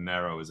straight and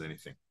narrow as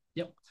anything.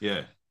 Yep.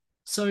 Yeah.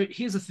 So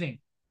here's the thing.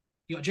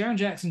 You got Jaren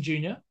Jackson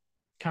Jr.,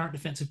 current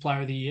Defensive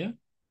Player of the Year.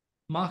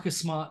 Marcus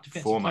Smart,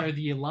 Defensive Player of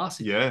the Year last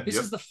year. Yeah. This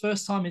is the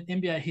first time in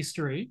NBA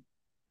history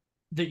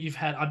that you've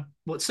had,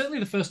 well, it's certainly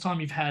the first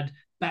time you've had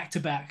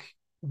back-to-back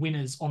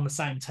winners on the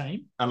same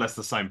team. Unless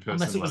the same person.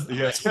 Unless it was,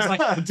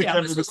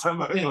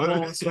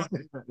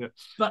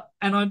 But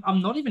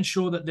I'm not even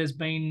sure that there's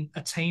been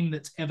a team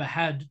that's ever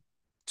had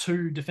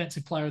two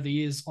Defensive Player of the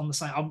Years on the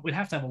same. We'd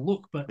have to have a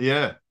look, but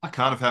yeah, I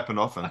can't have happened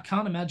often. I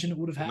can't imagine it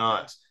would have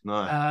happened.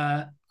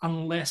 No.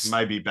 Unless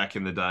maybe back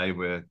in the day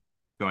we're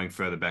going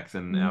further back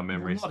than our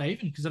memories. Not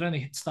even, because it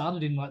only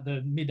started in like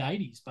the mid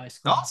 '80s,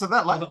 basically. Oh, so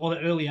that late, or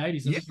the early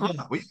 '80s. Yeah, right.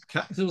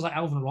 Okay. It was like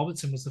Alvin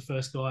Robertson was the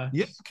first guy.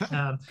 Yeah. Okay.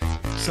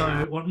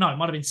 It might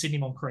have been Sidney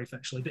Moncrief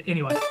actually, but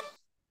anyway.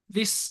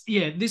 This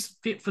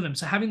fit for them.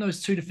 So having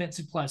those two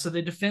defensive players, so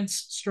their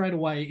defense straight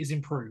away is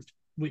improved,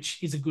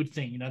 which is a good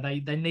thing. You know,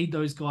 they need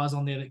those guys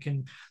on there that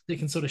can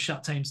sort of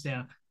shut teams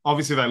down.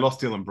 Obviously, they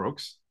lost Dylan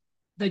Brooks.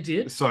 They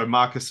did. So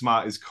Marcus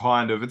Smart is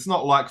it's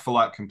not like for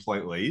like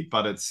completely,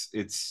 but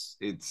it's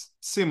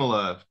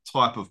similar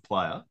type of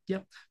player.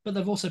 Yep. But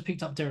they've also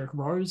picked up Derrick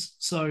Rose.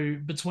 So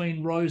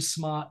between Rose,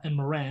 Smart, and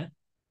Morant,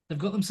 they've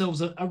got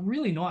themselves a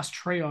really nice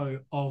trio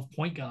of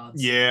point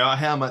guards. Yeah,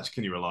 how much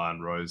can you rely on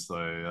Rose though?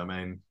 I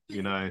mean,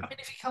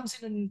 if he comes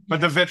in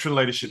and the veteran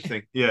leadership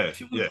thing, if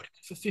you put him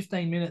for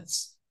 15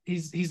 minutes,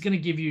 he's going to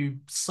give you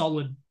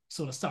solid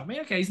sort of stuff. I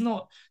mean, okay, he's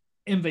not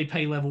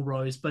MVP level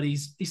Rose, but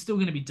he's still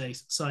going to be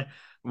decent. So,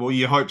 well,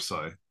 you hope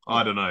so.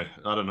 I don't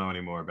know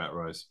any more about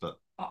Rose, but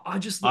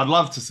I'd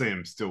love to see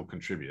him still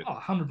contribute.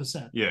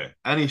 100%. Yeah,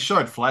 and he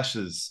showed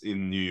flashes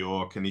in New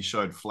York, and he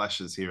showed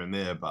flashes here and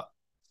there, but.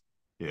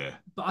 Yeah.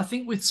 But I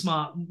think with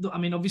Smart, I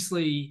mean,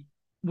 obviously,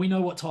 we know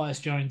what Tyus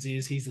Jones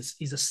is.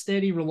 He's a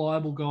steady,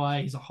 reliable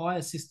guy. He's a high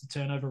assist to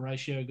turnover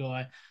ratio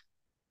guy.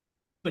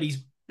 But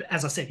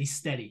as I said, he's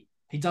steady.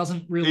 He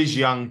doesn't really. He's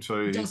young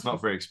too. He's not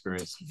very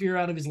experienced. Veer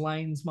out of his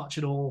lanes much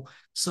at all.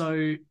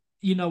 So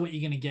you know what you're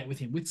going to get with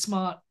him. With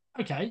Smart,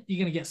 okay,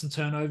 you're going to get some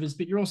turnovers,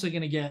 but you're also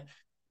going to get,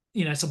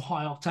 some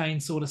high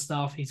octane sort of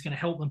stuff. He's going to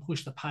help them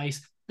push the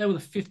pace. They were the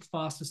 5th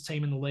fastest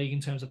team in the league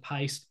in terms of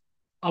pace.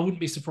 I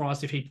wouldn't be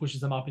surprised if he pushes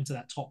them up into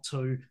that top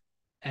 2.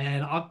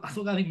 And I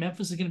think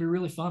Memphis is going to be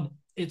really fun.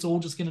 It's all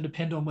just going to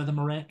depend on whether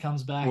Morant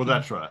comes back. Well,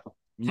 that's right.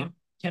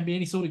 Can be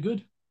any sort of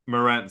good.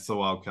 Morant's the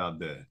wild card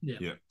there.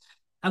 Yeah.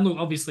 And look,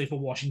 obviously for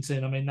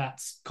Washington, I mean,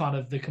 that's kind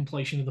of the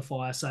completion of the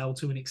fire sale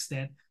to an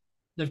extent.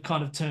 They've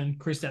kind of turned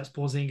Kristaps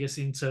Porzingis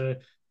into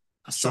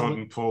a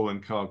Jordan Poole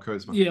and Kyle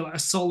Kuzma. Yeah, like a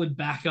solid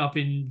backup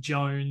in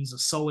Jones, a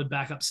solid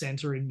backup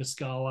center in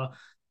Muscala.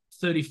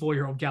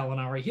 34-year-old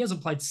Gallinari. He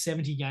hasn't played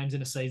 70 games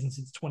in a season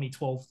since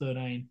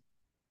 2012-13.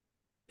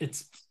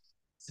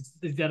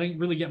 They don't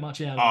really get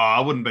much out of it. I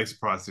wouldn't be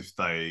surprised if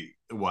they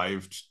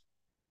waived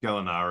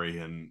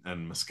Gallinari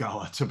and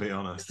Muscala, to be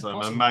honest.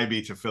 So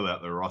maybe to fill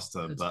out the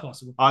roster. It's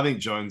possible. I think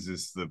Jones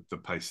is the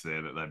pace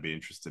there that they'd be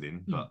interested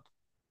in.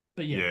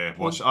 But yeah,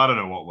 I don't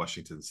know what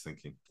Washington's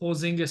thinking.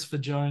 Porzingis for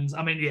Jones.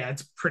 I mean, yeah,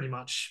 it's pretty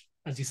much,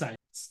 as you say,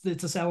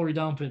 it's a salary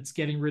dump. It's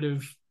getting rid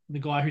of the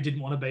guy who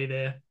didn't want to be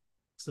there.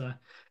 So...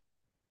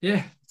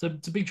 yeah,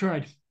 it's a big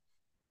trade.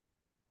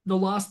 The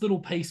last little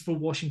piece for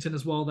Washington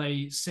as well,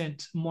 they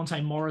sent Monte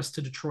Morris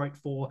to Detroit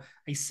for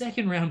a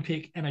 2nd-round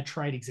pick and a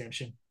trade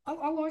exemption. I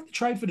like the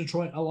trade for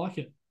Detroit. I like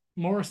it.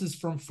 Morris is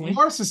from Flint.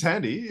 Morris is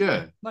handy,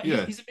 yeah.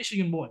 He's a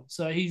Michigan boy,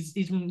 so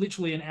he's from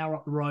literally an hour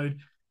up the road.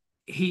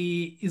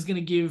 He is going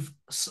to give,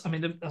 I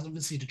mean,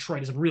 obviously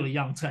Detroit is a really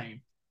young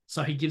team,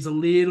 so he gives a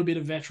little bit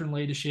of veteran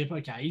leadership.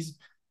 Okay, he's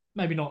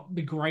maybe not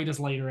the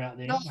greatest leader out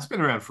there. No, he's been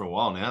around for a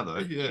while now, though.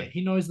 Yeah,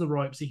 he knows the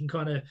ropes. He can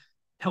kind of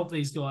help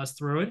these guys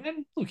through it.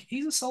 And look,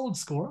 he's a solid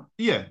scorer.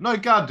 Yeah, no,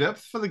 guard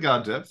depth. For the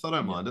guard depth, I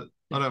don't mind it.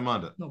 I don't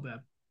mind it. Not bad.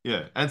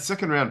 Yeah, and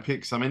 2nd-round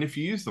picks. I mean, if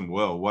you use them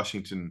well,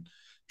 Washington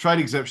trade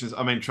exceptions.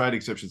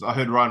 I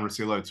heard Ryan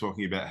Russillo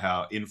talking about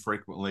how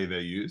infrequently they're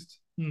used.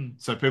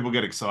 So people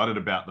get excited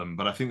about them,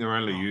 but I think they're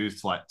only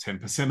used like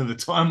 10% of the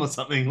time or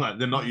something. Like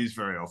they're not used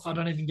very often. I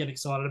don't even get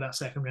excited about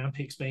 2nd-round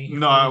picks being here.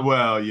 No,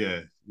 well, yeah.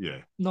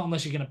 Not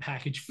unless you're going to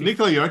package.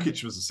 Nikola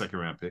Jokic was a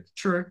 2nd-round pick.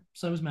 True.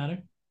 So was Manu.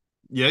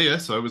 Yeah.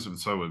 So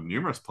were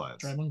numerous players.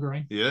 Draymond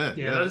Green. Yeah.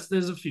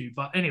 There's a few,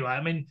 but anyway,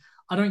 I mean,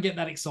 I don't get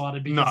that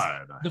excited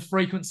because the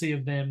frequency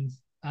of them.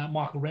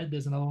 Michael Redd,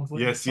 there's another one for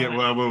you. Yes, yeah.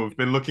 Well, we've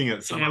been looking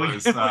at some of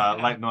those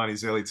late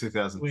 90s, early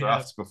 2000s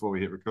drafts before we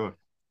hit record.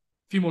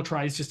 A few more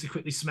trades just to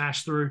quickly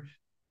smash through.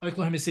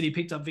 Oklahoma City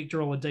picked up Victor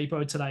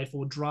Oladipo today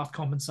for draft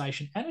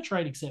compensation and a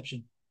trade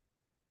exception.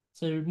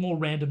 So more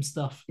random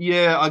stuff.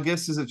 Yeah, I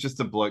guess is it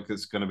just a bloke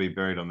that's going to be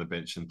buried on the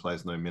bench and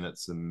plays no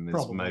minutes and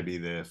is maybe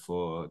there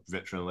for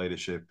veteran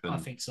leadership? And, I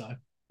think so.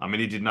 I mean,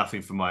 he did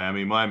nothing for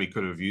Miami. Miami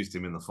could have used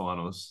him in the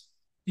finals.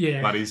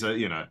 Yeah. But he's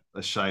a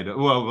shade.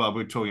 Well,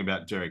 we're talking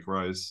about Derrick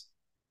Rose,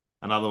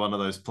 another one of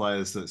those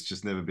players that's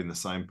just never been the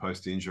same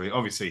post-injury.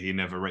 Obviously, he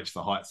never reached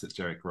the heights that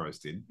Derrick Rose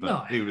did,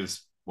 but he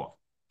was,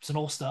 was an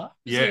all-star.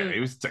 He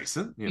was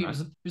decent. He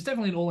was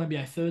definitely an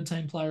all-NBA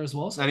third-team player as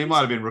well. So and he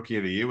might have been rookie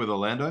of the year with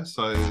Orlando.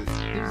 So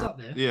he was up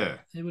there. Yeah.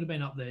 He would have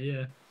been up there,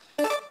 yeah.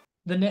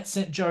 The Nets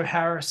sent Joe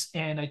Harris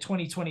and a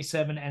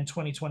 2027 and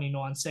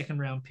 2029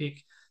 second-round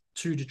pick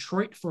to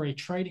Detroit for a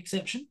trade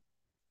exception.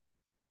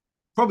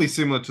 Probably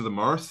similar to the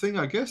Morris thing,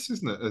 I guess,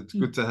 isn't it? It's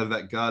good to have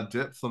that guard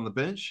depth on the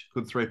bench.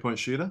 Good three-point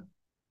shooter.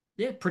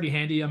 Yeah, pretty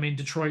handy. I mean,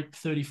 Detroit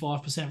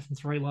 35% from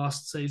three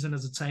last season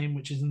as a team,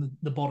 which is in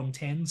the bottom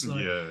 10. So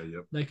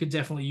they could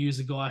definitely use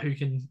a guy who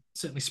can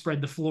certainly spread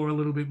the floor a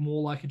little bit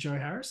more like a Joe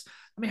Harris.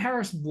 I mean,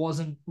 Harris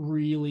wasn't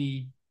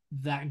really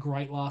that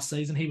great last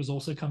season. He was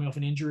also coming off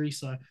an injury,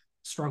 so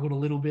struggled a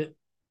little bit.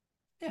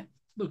 Yeah,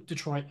 look,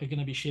 Detroit are going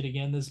to be shit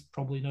again. There's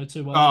probably no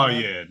two ways.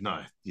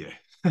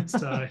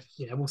 So,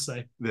 yeah, we'll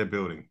see. They're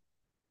building.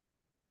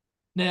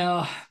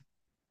 Now,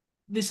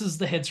 this is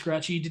the head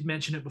scratcher. You did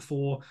mention it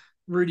before.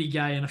 Rudy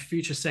Gay and a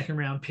future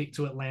second-round pick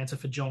to Atlanta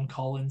for John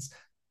Collins.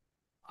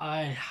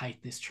 I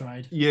hate this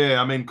trade.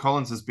 Yeah, I mean,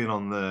 Collins has been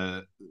on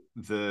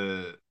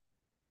the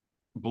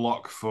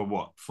block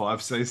for,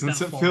 5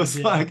 seasons, it feels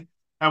like.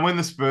 And when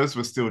the Spurs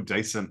were still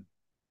decent,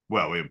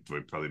 well, we'd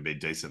probably be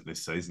decent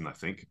this season, I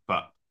think.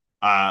 But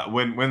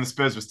when the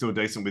Spurs were still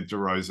decent with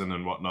DeRozan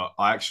and whatnot,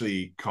 I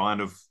actually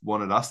kind of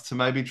wanted us to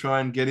maybe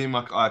try and get him.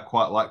 I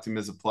quite liked him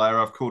as a player.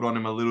 I've called on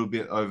him a little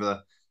bit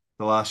over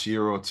the last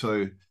year or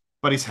two.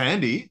 But he's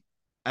handy.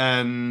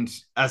 And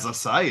as I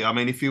say, I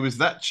mean, if he was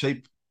that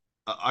cheap,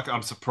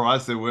 I'm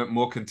surprised there weren't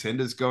more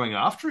contenders going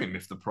after him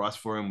if the price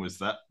for him was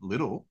that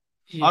little.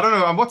 Yeah. I don't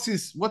know. What's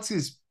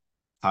his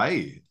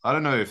pay? I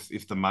don't know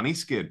if the money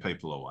scared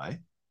people away,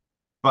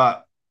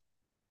 but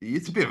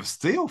it's a bit of a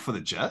steal for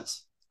the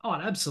Jazz. Oh,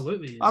 it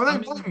absolutely is. I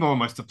mean, they're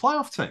almost a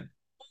playoff team.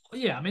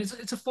 Yeah, I mean,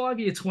 it's a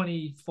 5-year,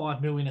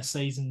 $25 million a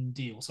season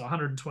deal, so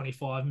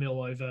 $125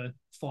 million over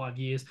 5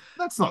 years.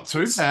 That's not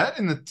too bad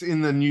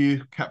in the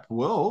new cap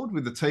world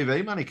with the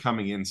TV money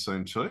coming in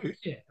soon too.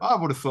 Yeah, I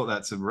would have thought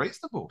that's a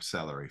reasonable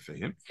salary for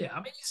him. Yeah, I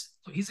mean,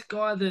 he's a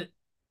guy that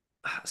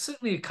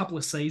certainly a couple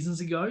of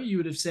seasons ago you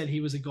would have said he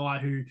was a guy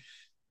who,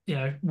 you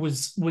know,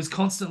 was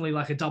constantly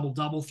like a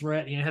double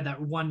threat. You know, had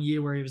that 1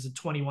 year where he was a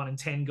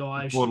 21-10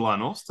 guy,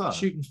 borderline all-star,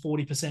 shooting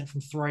 40%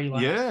 from three.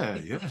 Like,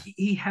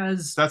 he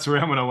has. That's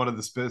around when I wanted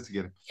the Spurs to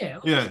get him.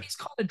 Yeah, he's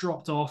kind of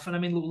dropped off. And I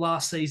mean, look,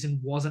 last season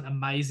wasn't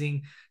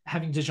amazing.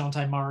 Having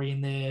DeJounte Murray in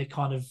there,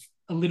 kind of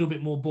a little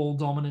bit more ball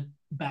dominant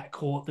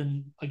backcourt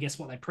than I guess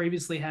what they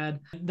previously had.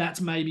 That's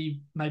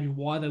maybe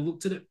why they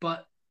looked at it,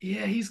 but.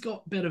 Yeah, he's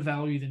got better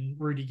value than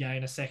Rudy Gay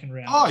in a second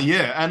round. Oh,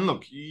 yeah. And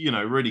look, you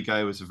know, Rudy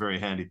Gay was a very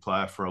handy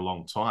player for a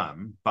long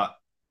time, but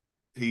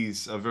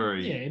he's a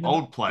very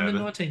old player. In the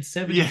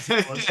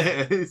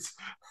 1970s.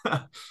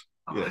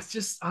 It's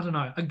just, I don't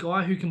know, a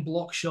guy who can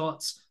block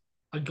shots,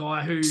 a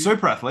guy who...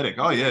 Super athletic.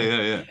 Oh,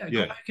 yeah. A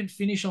guy who can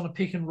finish on a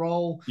pick and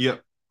roll.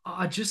 Yep.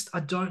 I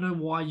don't know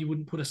why you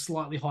wouldn't put a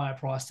slightly higher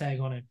price tag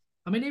on him.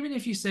 I mean, even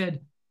if you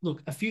said,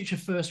 look, a future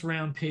first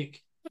round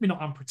pick, maybe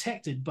not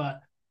unprotected,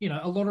 but you know,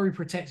 a lottery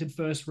protected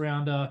first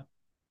rounder,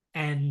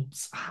 and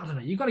I don't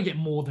know, you got to get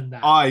more than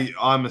that.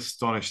 I'm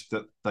astonished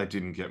that they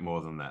didn't get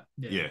more than that.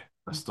 Yeah,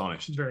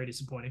 astonished. Very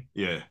disappointing.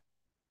 Yeah.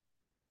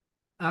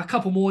 A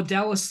couple more.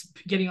 Dallas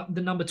getting up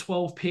the number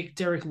 12 pick,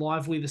 Derek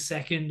Lively the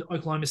second.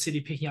 Oklahoma City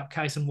picking up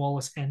Cason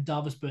Wallace and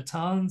Davis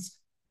Bertans.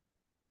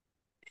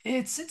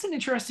 It's an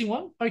interesting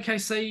one.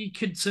 OKC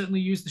could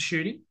certainly use the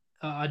shooting.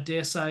 I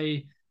dare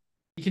say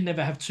you can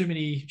never have too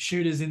many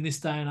shooters in this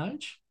day and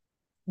age.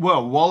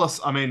 Well, Wallace,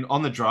 I mean,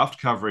 on the draft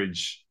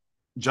coverage,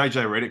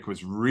 JJ Redick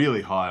was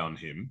really high on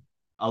him.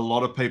 A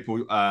lot of people,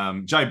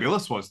 Jay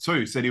Billis was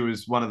too, said he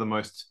was one of the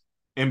most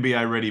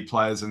NBA-ready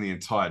players in the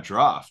entire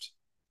draft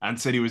and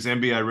said he was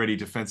NBA-ready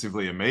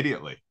defensively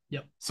immediately.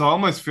 Yep. So I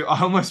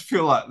almost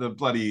feel like the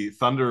bloody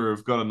Thunder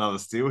have got another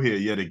steal here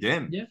yet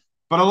again. Yeah.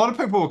 But a lot of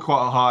people were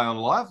quite high on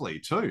Lively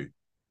too.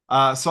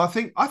 So I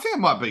think it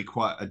might be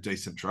quite a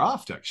decent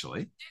draft,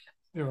 actually.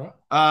 You're right.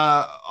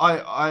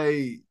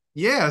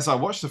 As I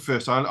watched the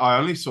first, I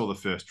only saw the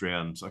first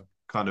round. I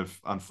kind of,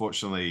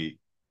 unfortunately,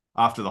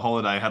 after the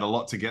holiday, had a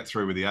lot to get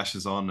through with the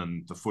Ashes on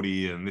and the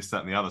footy and this,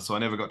 that, and the other. So I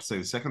never got to see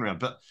the second round.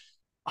 But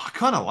I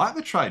kind of like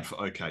the trade for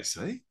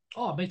OKC.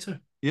 Oh, me too.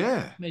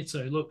 Yeah. Me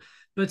too. Look,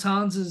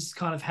 Bertans has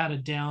kind of had a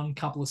down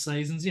couple of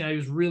seasons. You know, he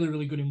was really,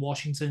 really good in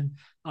Washington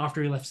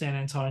after he left San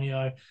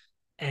Antonio.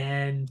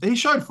 And he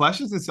showed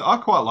flashes. I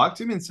quite liked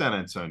him in San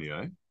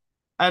Antonio.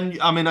 And,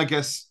 I mean, I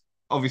guess...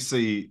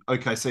 Obviously,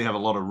 OKC have a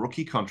lot of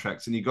rookie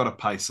contracts, and you got to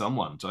pay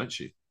someone, don't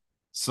you?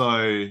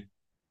 So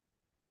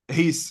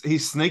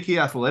he's sneaky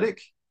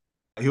athletic.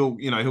 He'll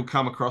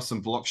come across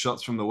and block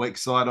shots from the weak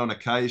side on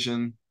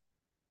occasion.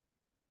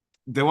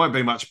 There won't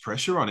be much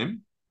pressure on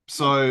him.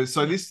 So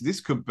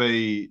this could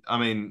be. I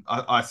mean,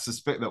 I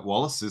suspect that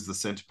Wallace is the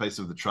centerpiece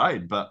of the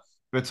trade, but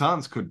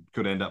Bertans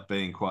could end up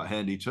being quite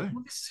handy too.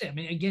 Well, this is it. I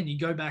mean, again, you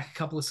go back a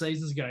couple of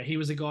seasons ago, he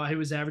was a guy who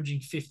was averaging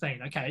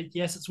 15. Okay,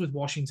 yes, it's with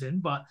Washington,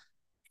 but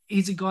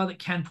he's a guy that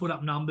can put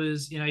up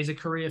numbers. You know, he's a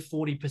career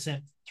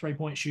 40%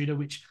 three-point shooter,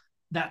 which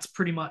that's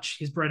pretty much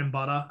his bread and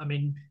butter. I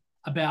mean,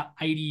 about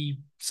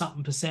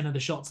 80-something% of the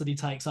shots that he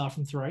takes are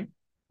from three.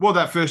 Well,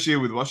 that first year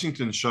with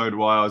Washington showed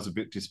why I was a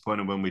bit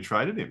disappointed when we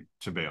traded him,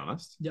 to be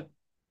honest. Yep.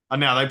 And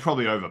now they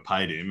probably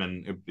overpaid him,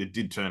 and it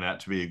did turn out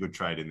to be a good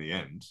trade in the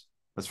end,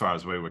 as far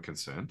as we were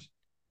concerned.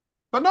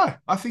 But no,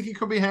 I think he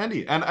could be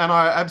handy. And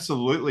I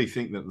absolutely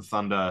think that the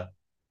Thunder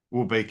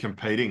will be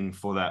competing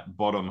for that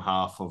bottom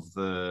half of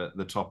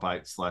the top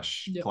 8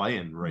 /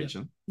 play-in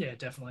region. Yep. Yeah,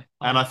 definitely.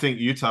 And I think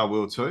Utah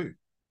will too.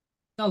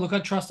 No, look, I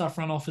trust our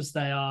front office.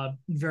 They are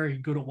very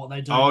good at what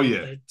they do. Oh, yeah.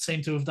 They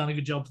seem to have done a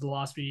good job for the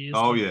last few years.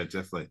 Oh, yeah,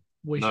 definitely.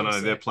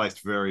 No, they're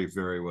placed very,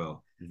 very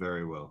well.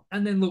 Very well.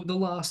 And then, look, the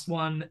last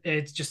one,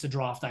 it's just a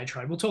draft day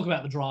trade. We'll talk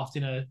about the draft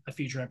in a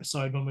future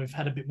episode when we've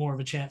had a bit more of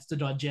a chance to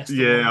digest it.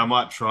 Yeah, I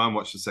might try and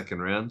watch the second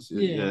round.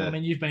 Yeah, I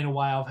mean, you've been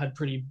away. I've had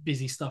pretty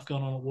busy stuff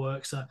going on at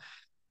work. So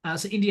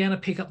Indiana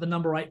pick up the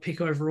number 8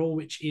 pick overall,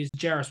 which is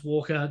Jarris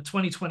Walker,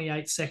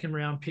 2028 second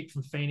round pick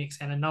from Phoenix,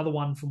 and another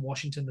one from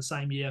Washington the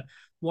same year.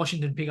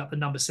 Washington pick up the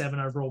number 7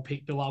 overall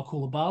pick, Bilal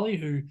Coulibaly,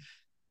 who,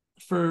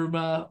 from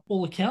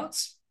all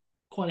accounts,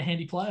 quite a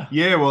handy player.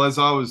 Yeah, well, as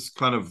I was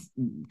kind of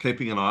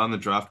keeping an eye on the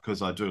draft,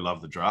 because I do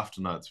love the draft,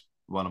 and it's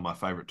one of my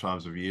favorite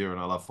times of year, and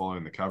I love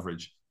following the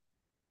coverage.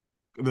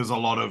 There's a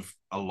lot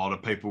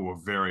of people were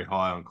very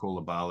high on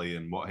Coulibaly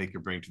and what he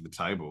could bring to the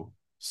table.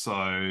 So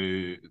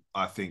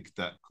I think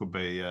that could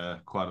be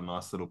quite a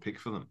nice little pick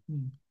for them.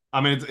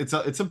 I mean, it's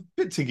a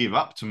bit to give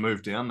up to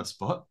move down the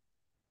spot,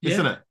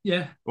 isn't it?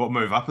 Yeah. Or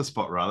move up a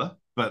spot rather.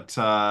 But it's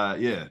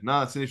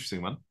an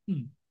interesting one.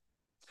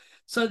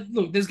 So,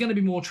 look, there's going to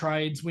be more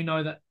trades. We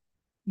know that,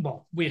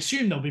 well, we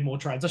assume there'll be more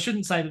trades. I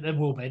shouldn't say that there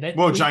will be.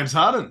 James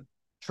Harden.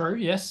 True,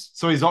 yes.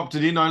 So he's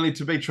opted in only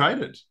to be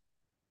traded.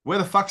 Where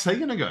the fuck's he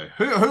going to go?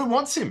 Who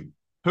wants him?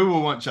 Who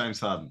will want James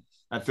Harden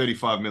at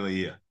 $35 million a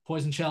year?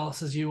 Poison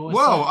chalice, as you always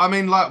say. I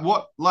mean,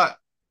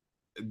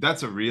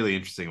 that's a really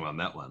interesting one,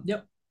 that one.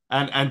 Yep.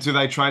 And do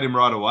they trade him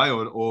right away,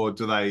 or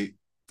do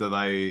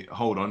they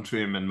hold on to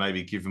him and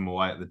maybe give him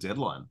away at the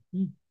deadline?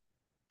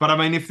 But I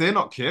mean, if they're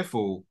not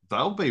careful,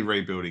 they'll be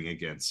rebuilding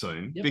again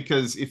soon. Yep.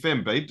 Because if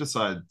Embiid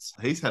decides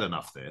he's had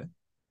enough there,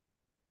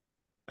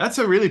 that's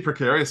a really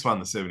precarious one,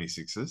 the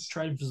 76ers.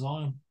 Trade for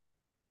Zion.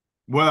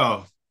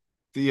 Well,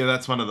 yeah,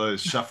 that's one of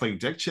those shuffling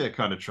deck chair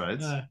kind of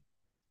trades.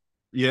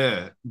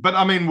 Yeah. But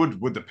I mean,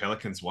 would the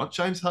Pelicans want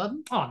James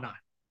Harden? Oh, no.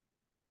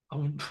 I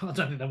don't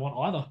think they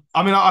want either.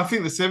 I mean, I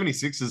think the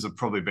 76ers would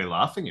probably be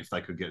laughing if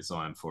they could get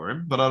Zion for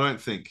him, but I don't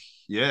think,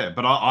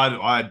 but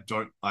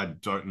I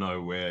don't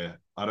know where.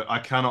 I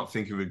cannot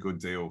think of a good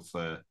deal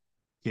for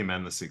him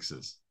and the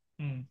Sixers.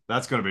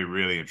 That's going to be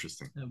really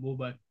interesting. It will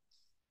be.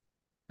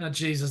 Oh,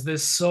 Jesus,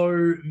 there's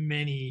so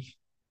many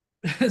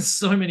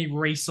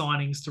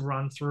re-signings to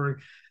run through.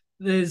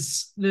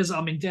 There's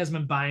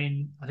Desmond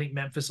Bane, I think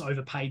Memphis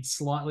overpaid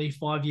slightly,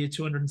 5-year,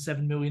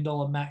 $207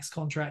 million max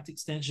contract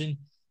extension.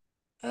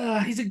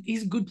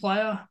 He's a good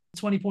player,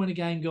 20-point a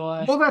game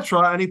guy. Well, that's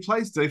right, and he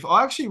plays deep.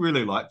 I actually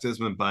really like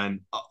Desmond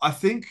Bane. I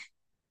think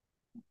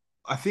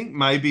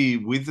maybe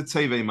with the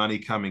TV money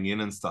coming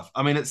in and stuff,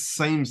 I mean, it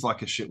seems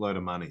like a shitload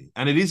of money,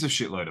 and it is a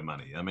shitload of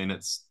money. I mean,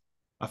 it's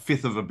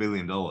 $1/5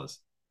 billion,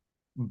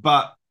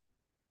 but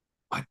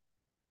I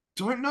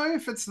don't know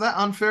if it's that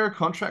unfair a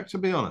contract, to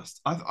be honest.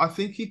 I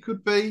think he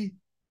could be.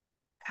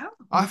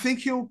 I think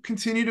he'll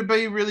continue to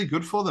be really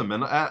good for them,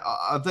 and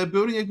they're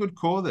building a good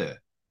core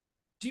there.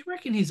 Do you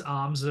reckon his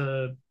arms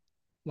are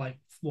like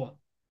what,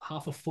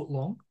 half a foot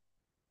long?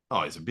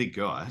 Oh, he's a big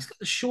guy. He's got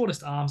the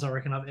shortest arms I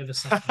reckon I've ever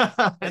seen.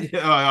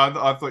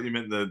 I thought you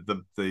meant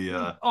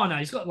the. Oh no,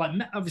 he's got like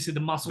obviously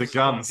the muscles. The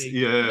guns,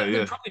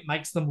 That probably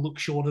makes them look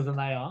shorter than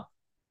they are.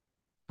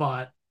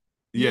 But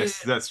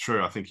yes, that's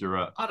true. I think you're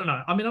right. I don't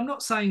know. I mean, I'm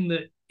not saying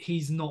that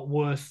he's not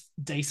worth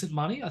decent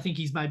money. I think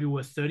he's maybe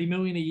worth $30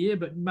 million a year,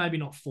 but maybe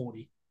not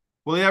 40.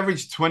 Well, he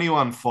averaged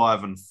 21,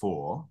 5, and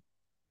 4.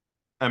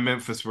 And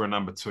Memphis were a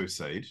number 2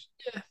 seed.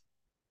 Yeah.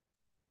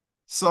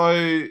 So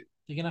you're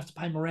gonna have to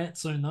pay Morant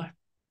soon, though.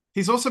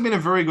 He's also been a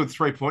very good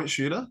 3-point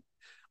shooter.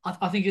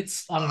 I think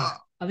it's I don't know.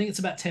 I think it's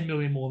about $10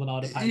 million more than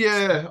I'd have paid.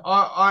 Yeah,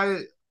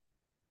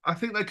 I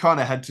think they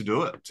kind of had to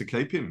do it to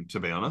keep him, to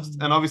be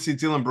honest. And obviously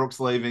Dylan Brooks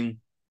leaving.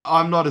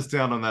 I'm not as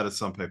down on that as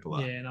some people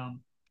are. Yeah, no,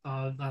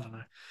 I don't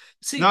know.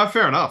 See, no,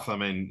 fair enough. I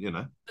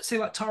mean, See,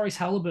 like Tyrese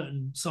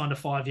Halliburton signed a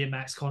 5-year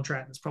max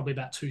contract that's probably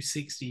about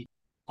 $260.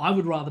 I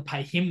would rather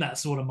pay him that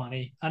sort of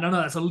money. And I know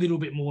that's a little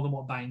bit more than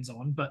what Bane's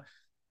on, but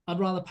I'd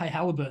rather pay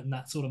Halliburton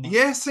that sort of money.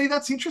 Yeah, see,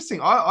 that's interesting.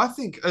 I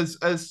think as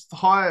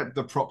high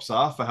the props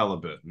are for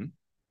Halliburton,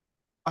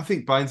 I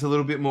think Bane's a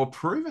little bit more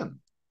proven.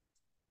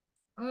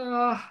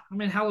 I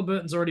mean,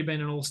 Halliburton's already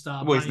been an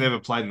all-star. Well, he's never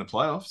played in the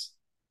playoffs.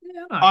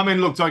 Yeah, I know. I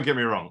mean, look, don't get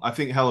me wrong. I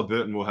think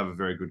Halliburton will have a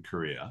very good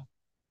career.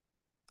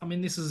 I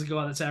mean, this is a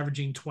guy that's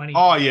averaging 20.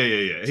 Oh,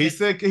 yeah. He's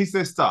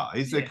their star.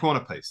 He's their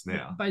corner piece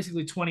now.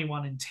 Basically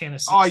 21 and 10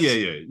 assists. Oh,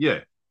 yeah.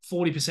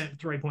 40%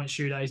 three-point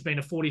shooter. He's been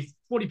a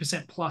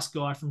 40% plus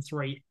guy from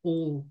three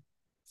all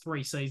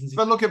 3 seasons.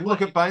 But look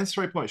at Bane's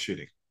 3-point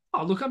shooting.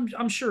 Oh, look,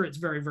 I'm sure it's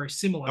very, very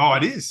similar. Oh,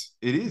 it is.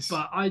 It is.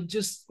 But I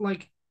just,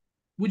 like,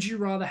 would you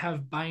rather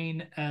have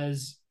Bane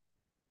as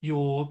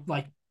your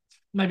like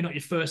maybe not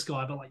your first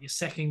guy, but like your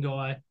second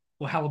guy,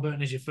 or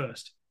Halliburton as your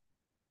first.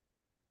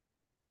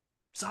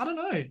 So I don't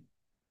know.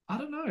 I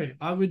don't know.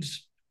 I would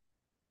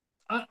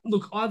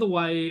look either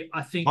way.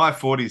 I think. High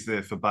 40s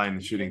there for Bane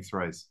shooting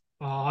threes.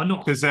 Oh,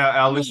 not Because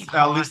our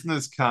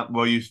listeners can't.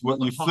 Well, you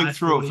flick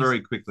through 40s, it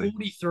very quickly.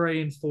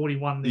 43 and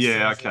 41 this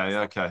season.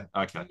 Okay.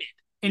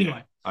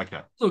 Anyway,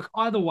 okay. Look,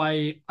 either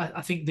way,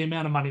 I think the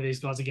amount of money these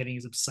guys are getting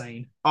is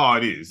obscene. Oh,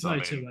 it is. No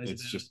two ways.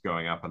 It's just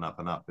going up and up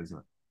and up, isn't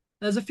it?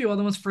 There's a few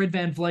other ones. Fred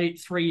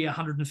VanVleet, 3-year,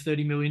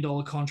 $130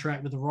 million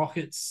contract with the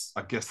Rockets.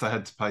 I guess they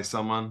had to pay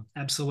someone.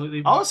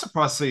 Absolutely. I was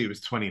surprised to see he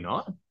was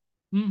 29.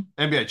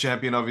 NBA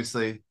champion,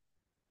 obviously.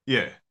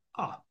 Yeah.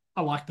 Oh,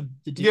 I like the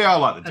deal. Yeah, I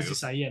like the deal. As you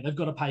say, they've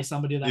got to pay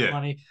somebody that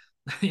money.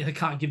 They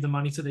can't give the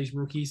money to these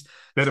rookies.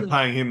 Better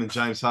paying him than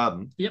James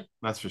Harden. Yep.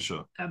 That's for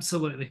sure.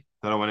 Absolutely.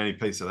 They don't want any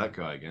piece of that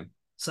guy again.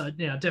 So,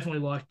 definitely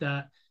like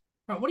that.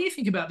 All right, what do you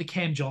think about the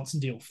Cam Johnson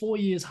deal? 4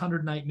 years,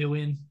 $108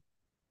 million.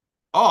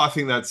 Oh, I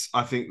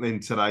think in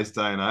today's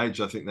day and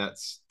age, I think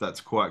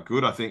that's quite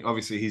good. I think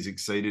obviously he's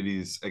exceeded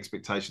his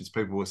expectations.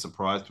 People were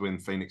surprised when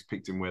Phoenix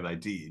picked him where they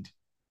did.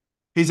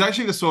 He's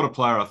actually the sort of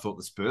player I thought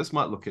the Spurs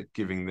might look at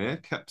giving their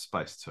cap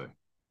space to.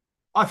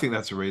 I think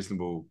that's a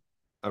reasonable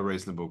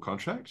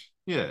contract.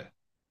 Yeah.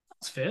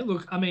 That's fair.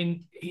 Look, I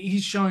mean,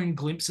 he's shown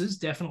glimpses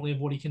definitely of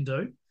what he can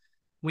do.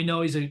 We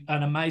know he's an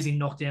amazing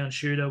knockdown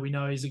shooter. We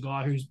know he's a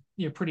guy who's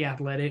pretty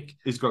athletic.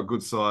 He's got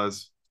good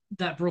size.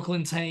 That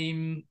Brooklyn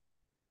team,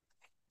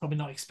 probably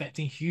not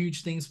expecting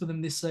huge things for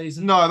them this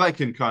season. No, they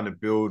can kind of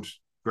build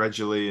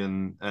gradually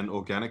and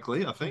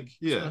organically, I think.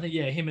 Yeah. So I think,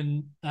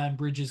 him and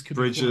Bridges could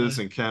Bridges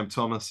and Cam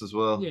Thomas as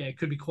well. Yeah, it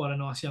could be quite a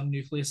nice young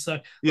nucleus. So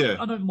yeah,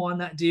 I don't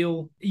mind that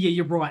deal. Yeah,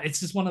 you're right.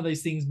 It's just one of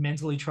these things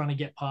mentally trying to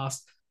get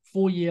past.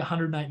 4 year,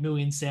 $108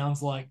 million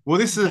sounds like. Well,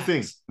 this is the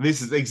thing.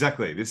 This is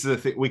the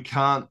thing. We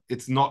can't.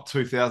 It's not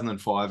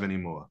 2005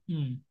 anymore,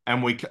 and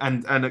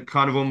it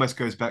kind of almost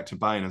goes back to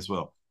Bane as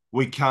well.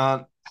 We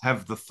can't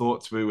have the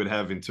thoughts we would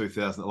have in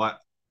 2000. Like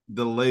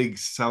the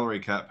league's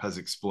salary cap has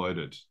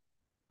exploded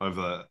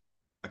over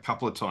a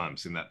couple of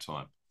times in that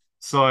time.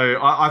 So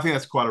I think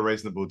that's quite a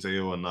reasonable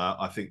deal, and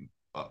I think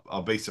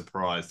I'll be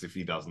surprised if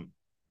he doesn't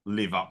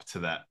live up to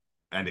that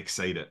and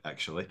exceed it,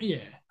 actually.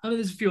 Yeah. I mean,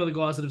 there's a few other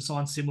guys that have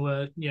signed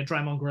similar.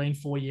 Draymond Green,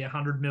 4 year,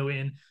 $100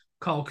 million.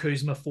 Kyle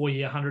Kuzma, 4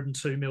 year,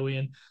 $102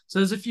 million. So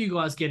there's a few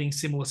guys getting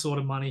similar sort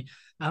of money.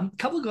 A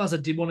couple of guys I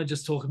did want to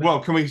just talk about. Well,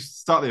 can we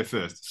start there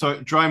first?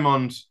 So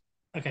Draymond,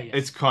 okay, yes.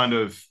 It's kind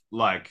of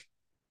like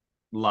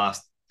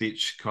last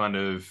ditch kind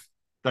of.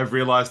 They've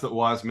realized that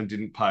Wiseman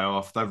didn't pay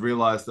off. They've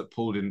realized that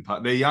Poole didn't pay.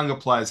 Their younger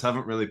players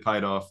haven't really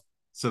paid off.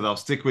 So they'll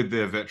stick with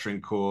their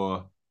veteran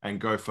core and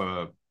go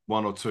for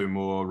one or two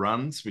more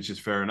runs, which is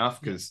fair enough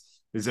because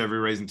there's every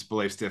reason to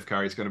believe Steph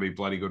Curry's going to be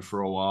bloody good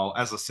for a while.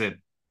 As I said,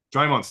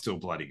 Draymond's still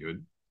bloody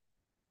good.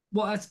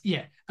 Well,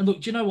 And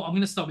look, do you know what? I'm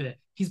going to stop you there.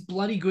 He's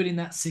bloody good in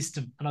that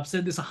system. And I've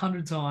said this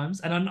 100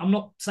 times. And I'm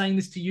not saying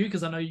this to you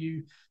because I know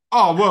you.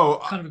 Oh, well.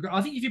 Kind of agree.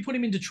 I think if you put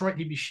him in Detroit,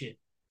 he'd be shit.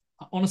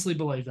 I honestly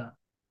believe that.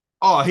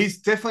 Oh, he's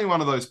definitely one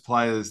of those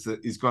players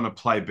that is going to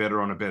play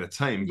better on a better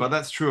team, but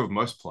that's true of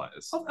most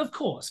players. Of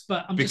course,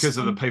 but because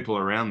of the people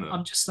around them.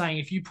 I'm just saying,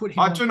 if you put him,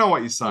 I do know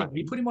what you're saying.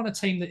 You put him on a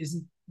team that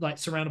isn't like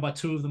surrounded by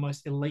two of the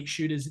most elite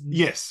shooters in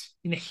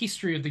the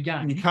history of the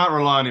game. You can't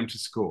rely on him to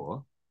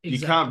score. Exactly.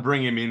 You can't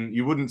bring him in.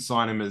 You wouldn't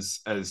sign him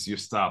as your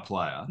star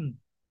player.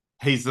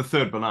 He's the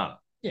third banana.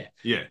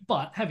 Yeah.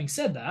 But having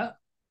said that,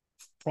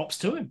 props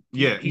to him.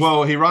 Yeah.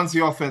 He runs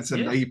the offense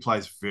and he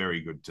plays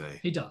very good D.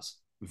 He does.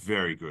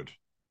 Very good.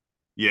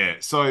 Yeah,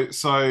 so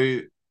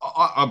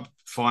I'm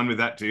fine with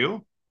that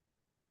deal.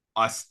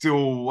 I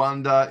still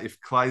wonder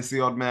if Clay's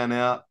the odd man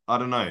out. I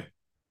don't know.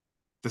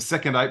 The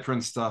second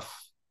apron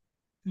stuff,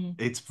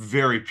 it's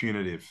very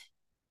punitive.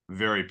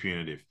 Very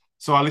punitive.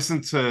 So I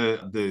listened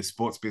to the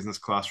Sports Business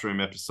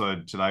Classroom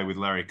episode today with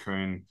Larry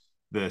Kuhn,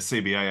 the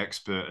CBA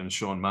expert, and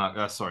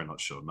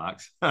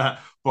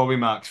Bobby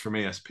Marks from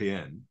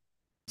ESPN.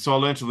 So I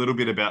learned a little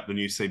bit about the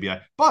new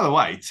CBA. By the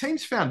way,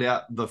 teams found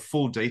out the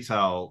full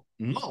detail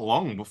not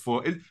long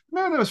before.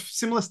 There was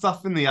similar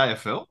stuff in the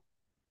AFL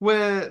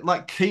where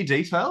like key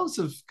details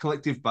of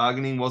collective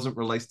bargaining wasn't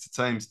released to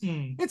teams.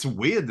 It's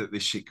weird that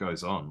this shit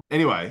goes on.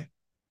 Anyway,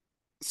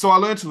 so I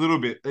learned a little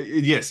bit.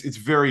 Yes, it's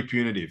very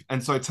punitive.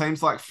 And so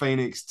teams like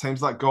Phoenix,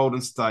 teams like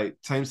Golden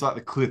State, teams like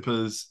the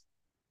Clippers,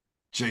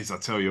 geez, I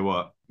tell you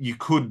what, you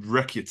could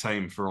wreck your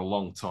team for a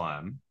long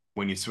time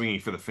when you're swinging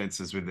for the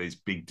fences with these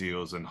big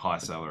deals and high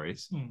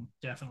salaries.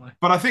 Definitely.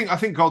 But I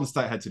think Golden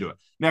State had to do it.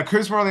 Now,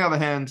 Kuzma, on the other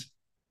hand,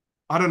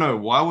 I don't know.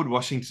 Why would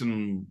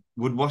Washington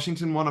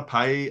want to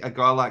pay a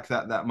guy like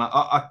that much?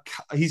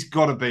 That's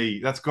got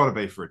to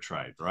be for a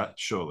trade, right?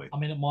 Surely. I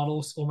mean, it might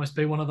almost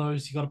be one of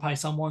those you got to pay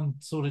someone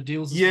sort of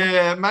deals.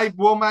 Yeah, maybe.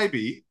 Well,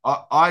 maybe.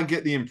 I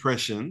get the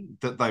impression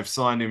that they've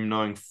signed him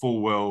knowing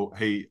full well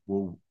he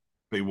will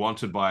be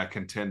wanted by a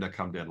contender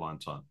come deadline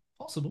time.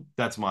 Possible.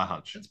 That's my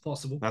hunch. It's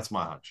possible. That's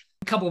my hunch.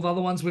 couple of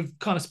other ones. We've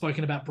kind of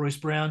spoken about Bruce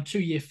Brown,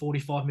 2-year,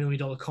 $45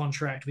 million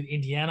contract with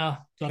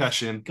Indiana.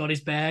 Cash in. Got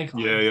his bag.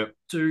 Yeah.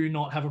 Do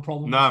not have a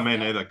problem. No, me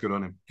neither. Good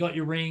on him. Got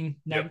your ring.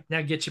 Now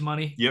get your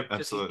money. Yep,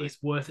 absolutely. It's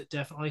worth it,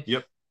 definitely.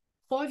 Yep.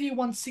 5-year,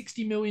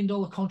 $160 million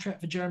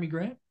contract for Jeremy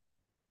Grant.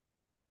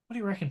 What do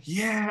you reckon?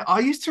 Yeah, I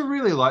used to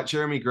really like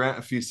Jeremy Grant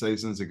a few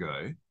seasons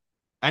ago,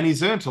 and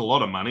he's earned a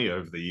lot of money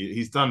over the year.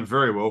 He's done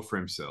very well for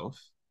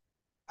himself.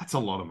 That's a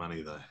lot of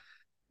money, though.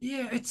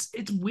 Yeah, it's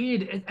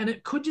weird, and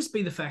it could just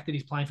be the fact that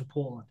he's playing for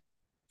Portland,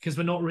 because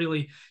we're not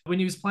really. When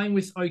he was playing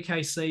with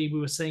OKC, we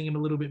were seeing him a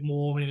little bit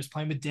more. When he was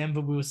playing with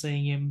Denver, we were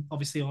seeing him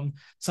obviously on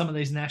some of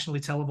these nationally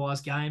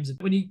televised games. And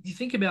when you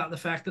think about the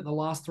fact that the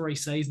last 3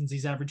 seasons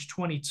he's averaged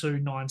 22,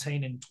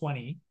 19, and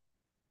 20,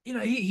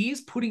 he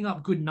is putting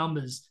up good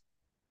numbers,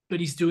 but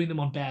he's doing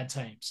them on bad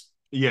teams.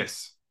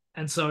 Yes.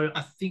 And so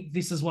I think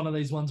this is one of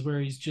these ones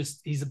where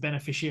he's a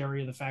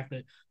beneficiary of the fact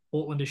that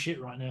Portland is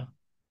shit right now.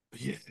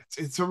 Yeah,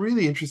 it's a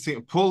really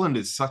interesting. Portland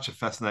is such a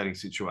fascinating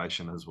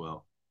situation as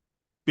well,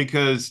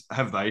 because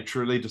have they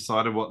truly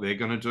decided what they're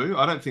going to do?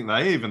 I don't think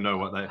they even know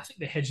what they. I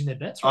think they're hedging their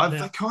bets right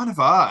now. They kind of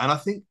are, and I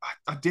think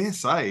I dare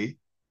say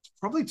it's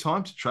probably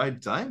time to trade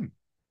Dame.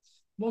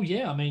 Well,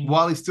 yeah, I mean,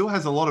 while he still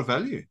has a lot of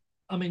value.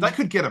 I mean, they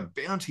could get a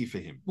bounty for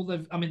him. Well,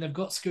 they've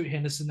got Scoot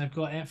Henderson, they've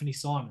got Anthony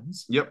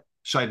Simons. Yep,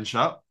 Shaden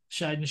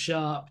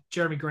Sharp.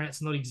 Jeremy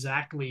Grant's not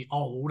exactly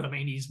old. I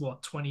mean, he's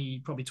what,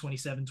 20, probably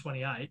 27,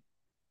 28.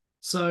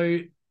 So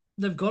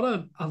they've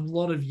got a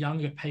lot of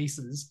younger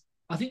pieces.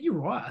 I think you're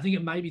right. I think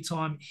it may be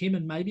time, him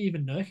and maybe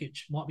even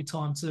Nurkic might be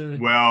time to.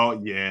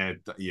 Well, yeah,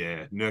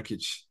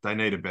 Nurkic, they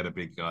need a better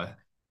big guy.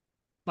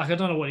 Like, I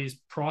don't know what his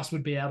price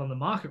would be out on the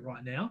market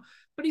right now,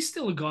 but he's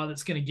still a guy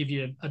that's going to give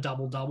you a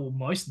double-double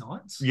most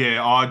nights.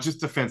 Yeah, just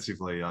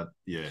defensively,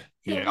 yeah.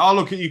 Oh,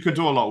 look, you could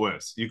do a lot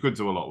worse.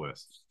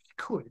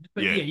 Could,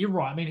 but yeah, you're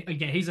right. I mean,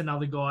 again, he's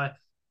another guy,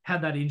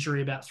 had that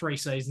injury about 3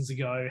 seasons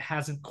ago,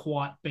 hasn't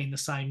quite been the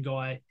same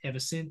guy ever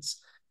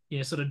since.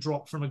 Yeah, sort of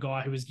dropped from a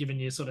guy who was giving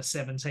you sort of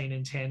 17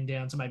 and 10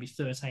 down to maybe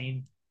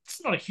 13.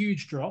 It's not a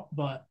huge drop,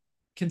 but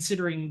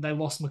considering they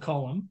lost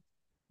McCollum.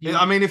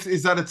 I mean,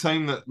 is that a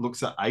team that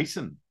looks at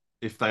Ayton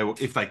if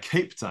they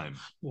keep Dame?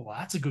 Well,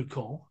 that's a good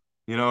call.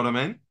 You know what I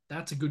mean?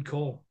 That's a good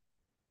call.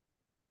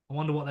 I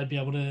wonder what they'd be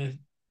able to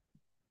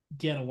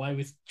get away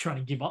with trying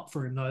to give up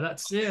for him, though.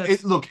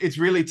 It's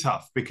really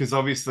tough because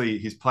obviously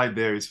he's played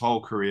there his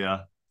whole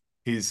career.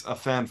 He's a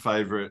fan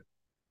favorite.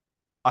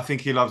 I think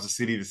he loves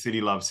the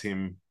city loves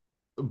him.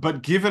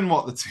 But given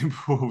what the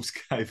Timberwolves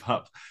gave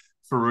up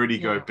for Rudy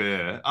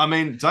Gobert, I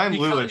mean, Dame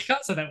Lillard. You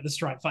can't say that with a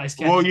straight face,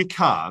 Well, you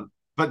can't.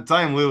 But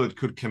Dame Lillard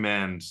could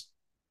command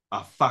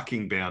a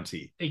fucking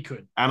bounty. He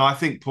could. And I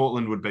think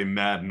Portland would be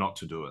mad not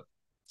to do it,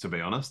 to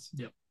be honest.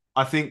 Yep.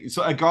 I think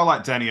so. A guy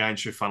like Danny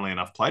Ainge, who funnily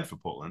enough played for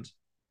Portland,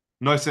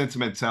 no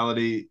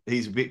sentimentality.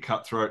 He's a bit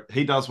cutthroat.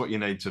 He does what you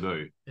need to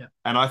do. Yeah.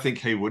 And I think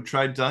he would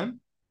trade Dame.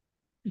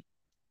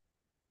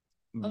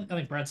 I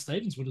think Brad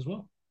Stevens would as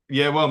well.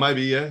 Yeah, well,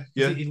 maybe, yeah.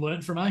 He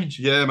learned from Ainge.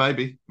 Yeah,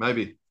 maybe.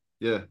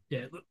 Yeah.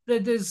 Yeah,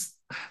 there's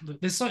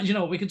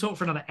so, we could talk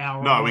for another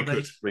hour. No, we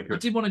could. I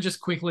did want to just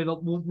quickly,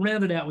 we'll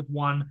round it out with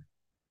one.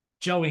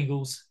 Joe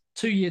Ingles,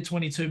 2-year,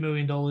 $22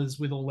 million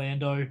with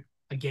Orlando.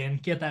 Again,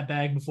 get that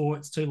bag before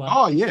it's too late.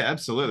 Oh, yeah,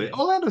 absolutely. Yeah.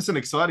 Orlando's an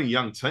exciting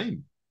young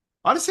team.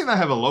 I just think they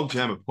have a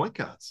logjam of point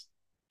guards.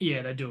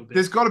 Yeah, they do a bit.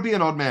 There's got to be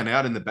an odd man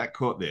out in the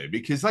backcourt there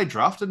because they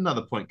drafted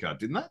another point guard,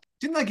 didn't they?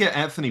 Didn't they get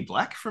Anthony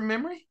Black from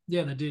memory?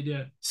 Yeah, they did,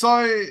 yeah.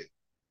 So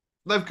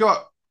they've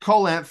got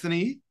Cole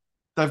Anthony.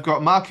 They've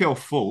got Markelle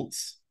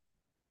Fultz.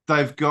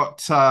 They've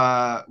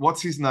got,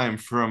 what's his name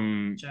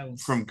from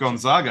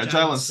Gonzaga?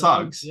 Jalen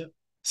Suggs. Yep.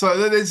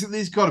 So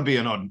there's got to be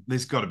an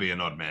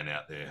odd man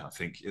out there, I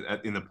think,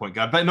 in the point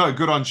guard. But no,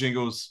 good on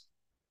Jingles.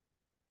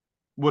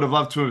 Would have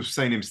loved to have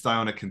seen him stay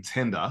on a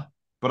contender,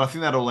 but I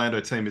think that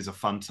Orlando team is a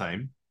fun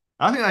team.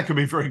 I think they could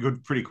be very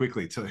good pretty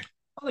quickly too.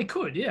 Oh, they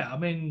could, yeah. I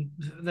mean,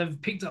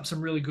 they've picked up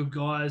some really good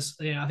guys.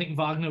 Yeah, I think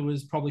Wagner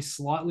was probably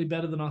slightly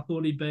better than I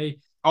thought he'd be.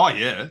 Oh,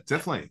 yeah,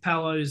 definitely.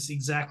 Paolo's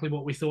exactly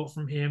what we thought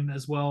from him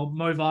as well.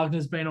 Mo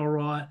Wagner's been all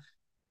right.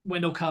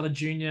 Wendell Carter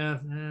Jr.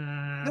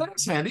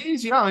 That's handy.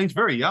 He's young. He's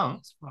very young.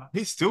 That's right.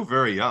 He's still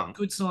very young.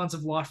 Good signs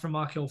of life from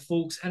Markelle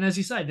Fultz. And as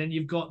you say, then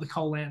you've got the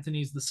Cole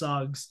Anthonys, the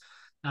Suggs.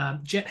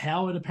 Jet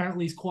Howard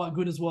apparently is quite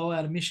good as well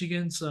out of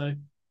Michigan. So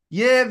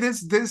yeah,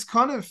 there's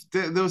kind of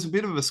there was a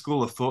bit of a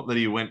school of thought that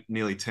he went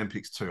nearly 10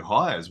 picks too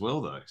high as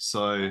well, though.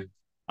 So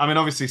I mean,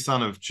 obviously,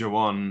 son of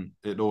Jawan,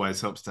 it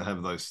always helps to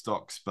have those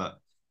stocks, but.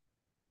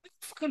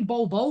 Fucking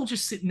Bol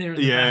just sitting there at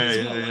the back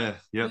as well.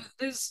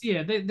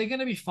 Yeah. They're going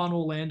to be fun,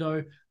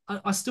 Orlando.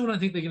 I still don't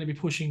think they're going to be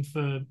pushing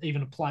for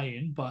even a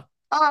play-in, but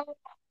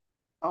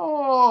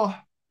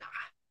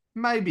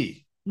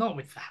maybe not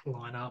with that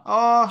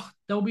lineup.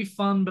 They'll be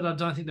fun, but I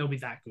don't think they'll be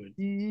that good.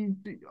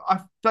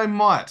 They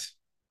might.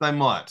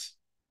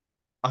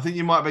 I think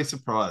you might be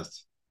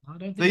surprised. I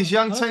don't think these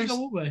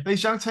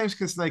young teams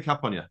can sneak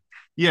up on you.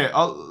 Yeah,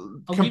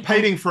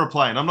 competing for a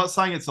play-in. I'm not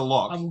saying it's a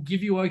lock. I will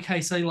give you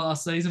OKC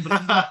last season,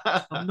 but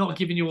I'm not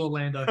giving you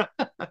Orlando.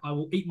 I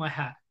will eat my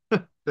hat.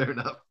 Fair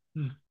enough.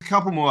 A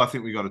couple more I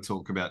think we got to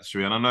talk about,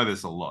 Stewie, and I know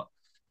there's a lot.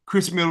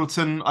 Chris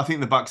Middleton, I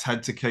think the Bucks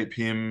had to keep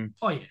him.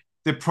 Oh, yeah.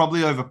 They're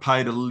probably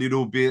overpaid a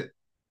little bit.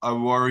 I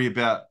worry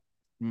about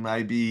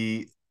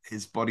maybe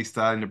his body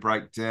starting to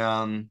break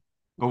down.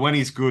 But when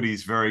he's good,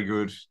 he's very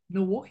good.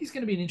 Milwaukee's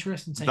going to be an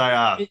interesting team. They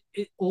are.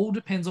 It all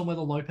depends on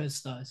whether Lopez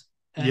stays.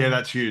 And yeah,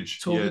 that's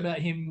huge. Talking about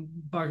him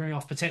buggering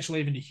off potentially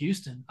even to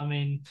Houston. I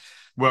mean,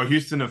 well,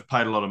 Houston have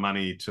paid a lot of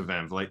money to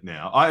Van Vliet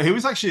now. He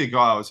was actually a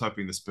guy I was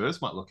hoping the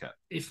Spurs might look at.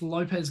 If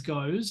Lopez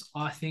goes,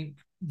 I think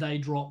they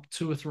drop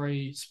 2 or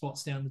 3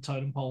 spots down the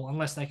totem pole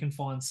unless they can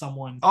find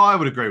someone. Oh, I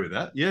would agree with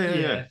that.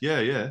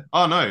 Yeah.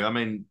 Oh no, I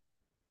mean,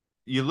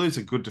 you lose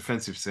a good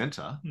defensive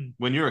center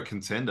when you're a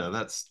contender.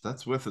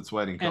 That's worth its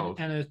weight in gold.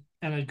 And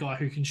a guy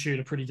who can shoot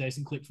a pretty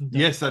decent clip from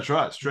deep. Yes, that's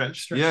right.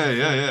 Stretch.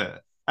 Yeah.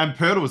 And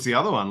Pirtle was the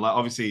other one. Like,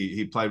 obviously,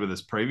 he played with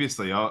us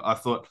previously. I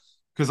thought,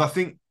 because I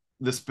think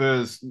the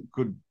Spurs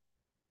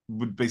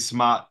would be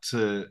smart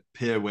to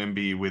pair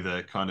Wemby with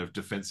a kind of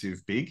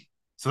defensive big.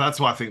 So that's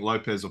why I think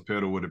Lopez or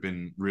Pirtle would have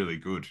been really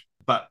good.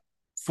 But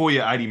for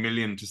your $80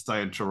 million to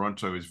stay in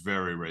Toronto is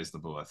very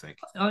reasonable, I think.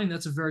 I think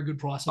that's a very good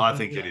price. I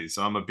think it is.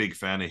 I'm a big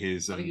fan of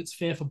his. I think it's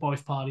fair for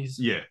both parties.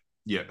 Yeah.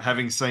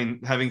 Having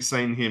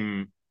seen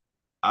him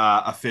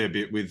a fair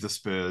bit with the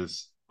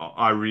Spurs,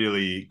 I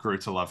really grew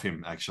to love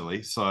him,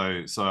 actually.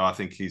 So I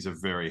think he's a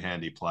very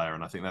handy player,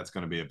 and I think that's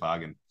going to be a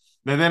bargain.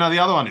 Then the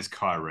other one is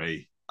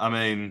Kyrie. I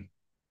mean,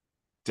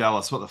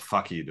 Dallas, what the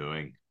fuck are you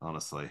doing,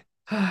 honestly?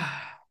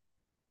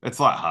 It's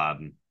like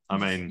Harden. I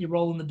mean... You're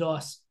rolling the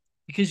dice.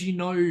 Because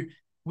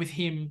with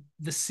him,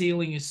 the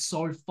ceiling is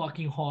so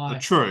fucking high.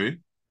 True.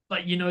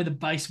 But the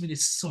basement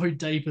is so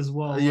deep as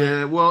well.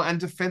 Yeah, well, and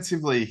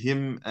defensively,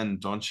 him and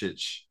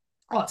Doncic...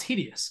 Oh, it's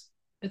hideous.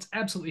 It's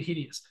absolutely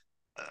hideous.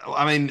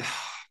 I mean...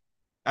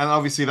 And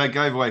obviously they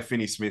gave away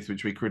Finney-Smith,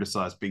 which we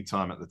criticised big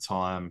time at the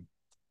time.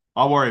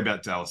 I worry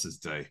about Dallas's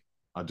D.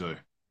 I do.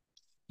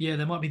 Yeah,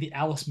 there might be the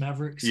Alice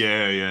Mavericks.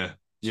 Yeah.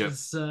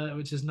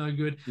 Which is no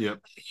good. Yep.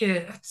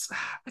 Yeah,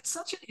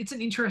 it's an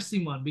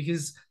interesting one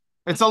because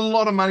it's a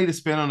lot of money to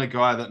spend on a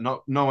guy that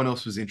no one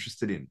else was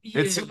interested in.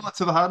 Yeah. It's similar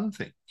to the Harden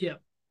thing. Yeah.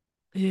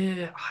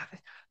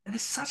 And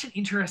it's such an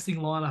interesting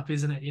lineup,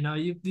 isn't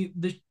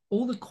it?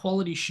 All the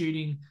quality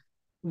shooting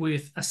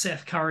with a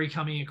Seth Curry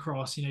coming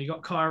across. You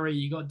got Kyrie,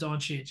 you got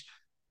Doncic.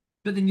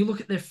 But then you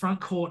look at their front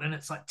court and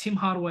it's like Tim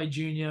Hardaway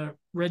Jr.,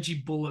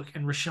 Reggie Bullock,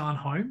 and Rashawn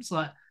Holmes.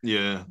 Like,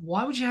 yeah.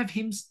 Why would you have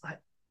him?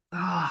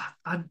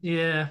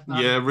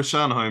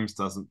 Rashawn Holmes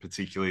doesn't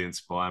particularly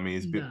inspire me.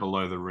 He's a bit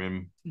below the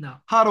rim. No.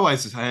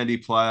 Hardaway's a handy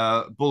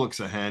player. Bullock's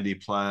a handy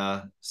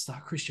player.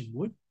 Start Christian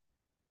Wood.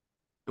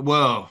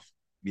 Well,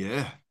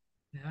 yeah.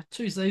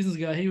 2 seasons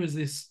ago, he was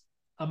this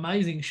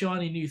amazing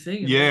shiny new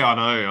thing. Yeah, I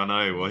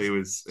know. Well, he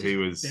was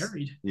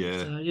buried. Yeah.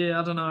 So,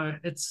 I don't know.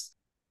 It's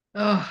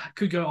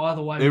could go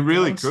either way. It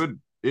really could.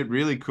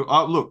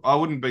 Oh, look, I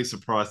wouldn't be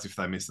surprised if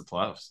they miss the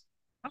playoffs.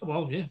 Oh,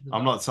 well, yeah.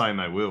 I'm not saying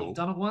they will. They've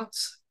done it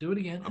once. Do it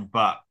again.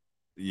 But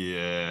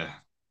yeah.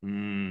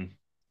 I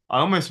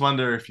almost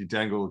wonder if you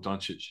dangle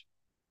Doncic.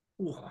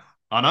 Ooh.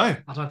 I know.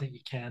 I don't think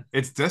you can.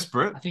 It's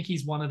desperate. I think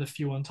he's one of the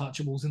few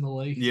untouchables in the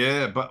league.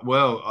 Yeah, but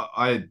well,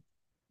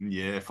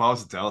 if I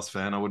was a Dallas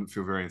fan, I wouldn't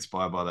feel very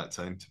inspired by that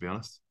team, to be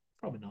honest.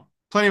 Probably not.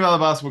 Plenty of other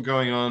basketball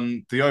going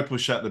on. The Opal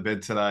shut the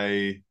bed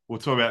today. We'll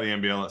talk about the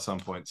NBL at some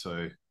point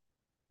too.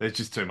 There's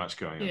just too much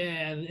going on.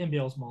 Yeah, the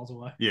NBL's miles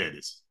away. Yeah,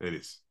 it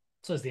is.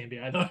 So is the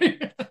NBA, though.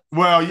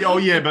 Well,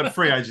 but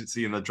free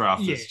agency and the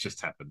draft has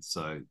just happened.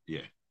 So,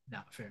 yeah. No,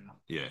 fair enough.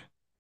 Yeah.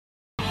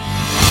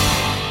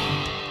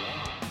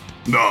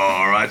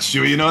 All right,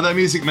 Stewie, you know what that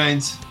music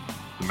means?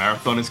 The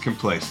marathon is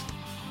complete.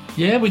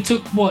 Yeah, we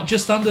took,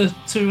 just under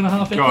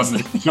 2.5 hours?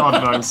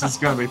 God knows. It's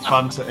going to be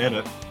fun to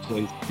edit,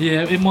 please.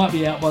 Yeah, it might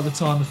be out by the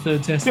time the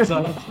third test is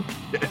over.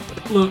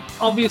 Look,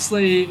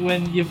 obviously,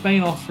 when you've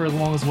been off for as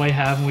long as we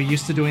have, and we're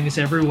used to doing this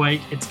every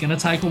week, it's going to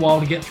take a while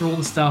to get through all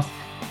the stuff.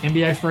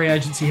 NBA free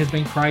agency has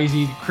been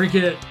crazy. The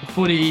cricket, the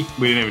footy.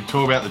 We didn't even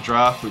talk about the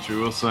draft, which we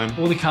will soon.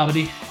 Or the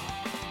kabaddi.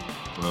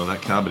 Well,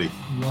 that kabaddi.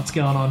 Lots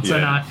going on. Yeah. So,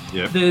 no,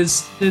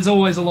 there's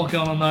always a lot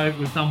going on, though.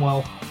 We've done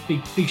well.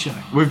 Big show.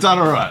 We've done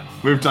all right.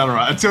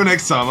 Until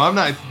next time, I'm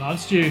Nathan. I'm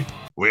Stu.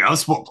 We are the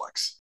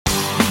Sportplex.